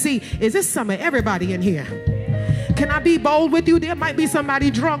Nations DC is this summer, everybody in here. Can I be bold with you? There might be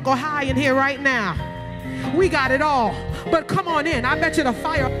somebody drunk or high in here right now. We got it all. But come on in. I bet you the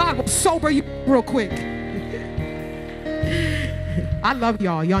fire of God will sober you real quick. I love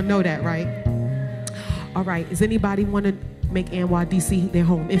y'all. Y'all know that, right? All right. Does anybody want to make NYDC their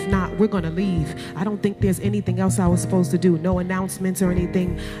home? If not, we're going to leave. I don't think there's anything else I was supposed to do. No announcements or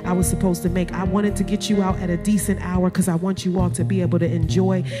anything I was supposed to make. I wanted to get you out at a decent hour because I want you all to be able to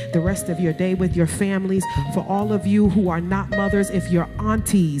enjoy the rest of your day with your families. For all of you who are not mothers, if you're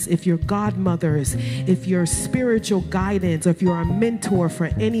aunties, if you're godmothers, if you're spiritual guidance, or if you're a mentor for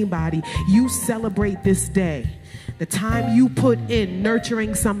anybody, you celebrate this day. The time you put in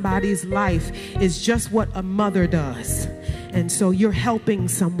nurturing somebody's life is just what a mother does. And so you're helping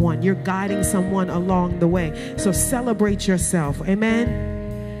someone, you're guiding someone along the way. So celebrate yourself.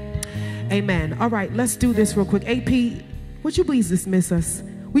 Amen. Amen. All right, let's do this real quick. AP, would you please dismiss us?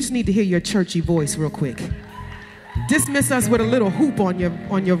 We just need to hear your churchy voice real quick. Dismiss us with a little hoop on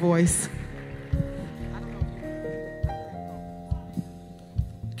your voice.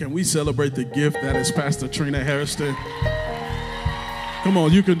 Can we celebrate the gift that is Pastor Trina Hairston? Come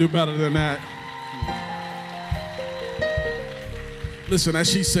on, you can do better than that. Listen, as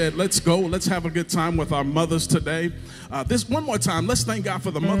she said, let's go. Let's have a good time with our mothers today. This one more time, let's thank God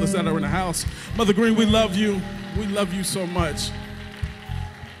for the mothers that are in the house. Mother Green, we love you. We love you so much.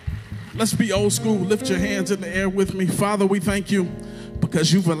 Let's be old school. Lift your hands in the air with me. Father, we thank you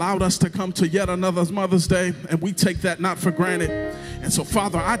because you've allowed us to come to yet another Mother's Day, and we take that not for granted. And so,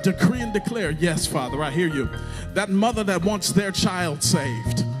 Father, I decree and declare, yes, Father, I hear you, that mother that wants their child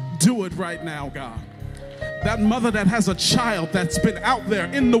saved, do it right now, God. That mother that has a child that's been out there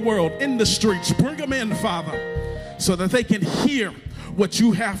in the world, in the streets, bring them in, Father, so that they can hear what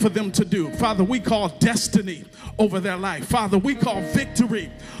you have for them to do. Father, we call destiny over their life. Father, we call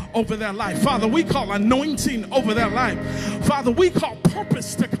victory over their life. Father, we call anointing over their life. Father, we call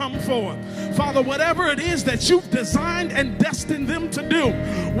purpose to come forward. Father, whatever it is that you've designed and destined them to do,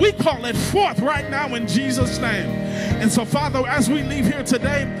 we call it forth right now in Jesus' name. And so, Father, as we leave here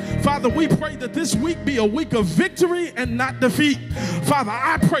today, Father, we pray that this week be a week of victory and not defeat. Father,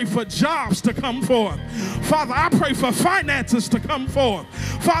 I pray for jobs to come forth. Father, I pray for finances to come forth.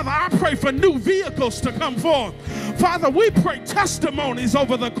 Father, I pray for new vehicles to come forth. Father, we pray testimonies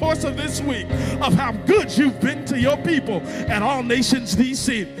over the course of this week of how good you've been to your people at All Nations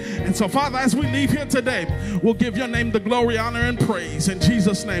DC. And so, Father, as we leave here today, we'll give your name the glory, honor, and praise. In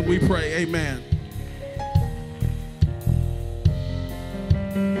Jesus' name we pray. Amen.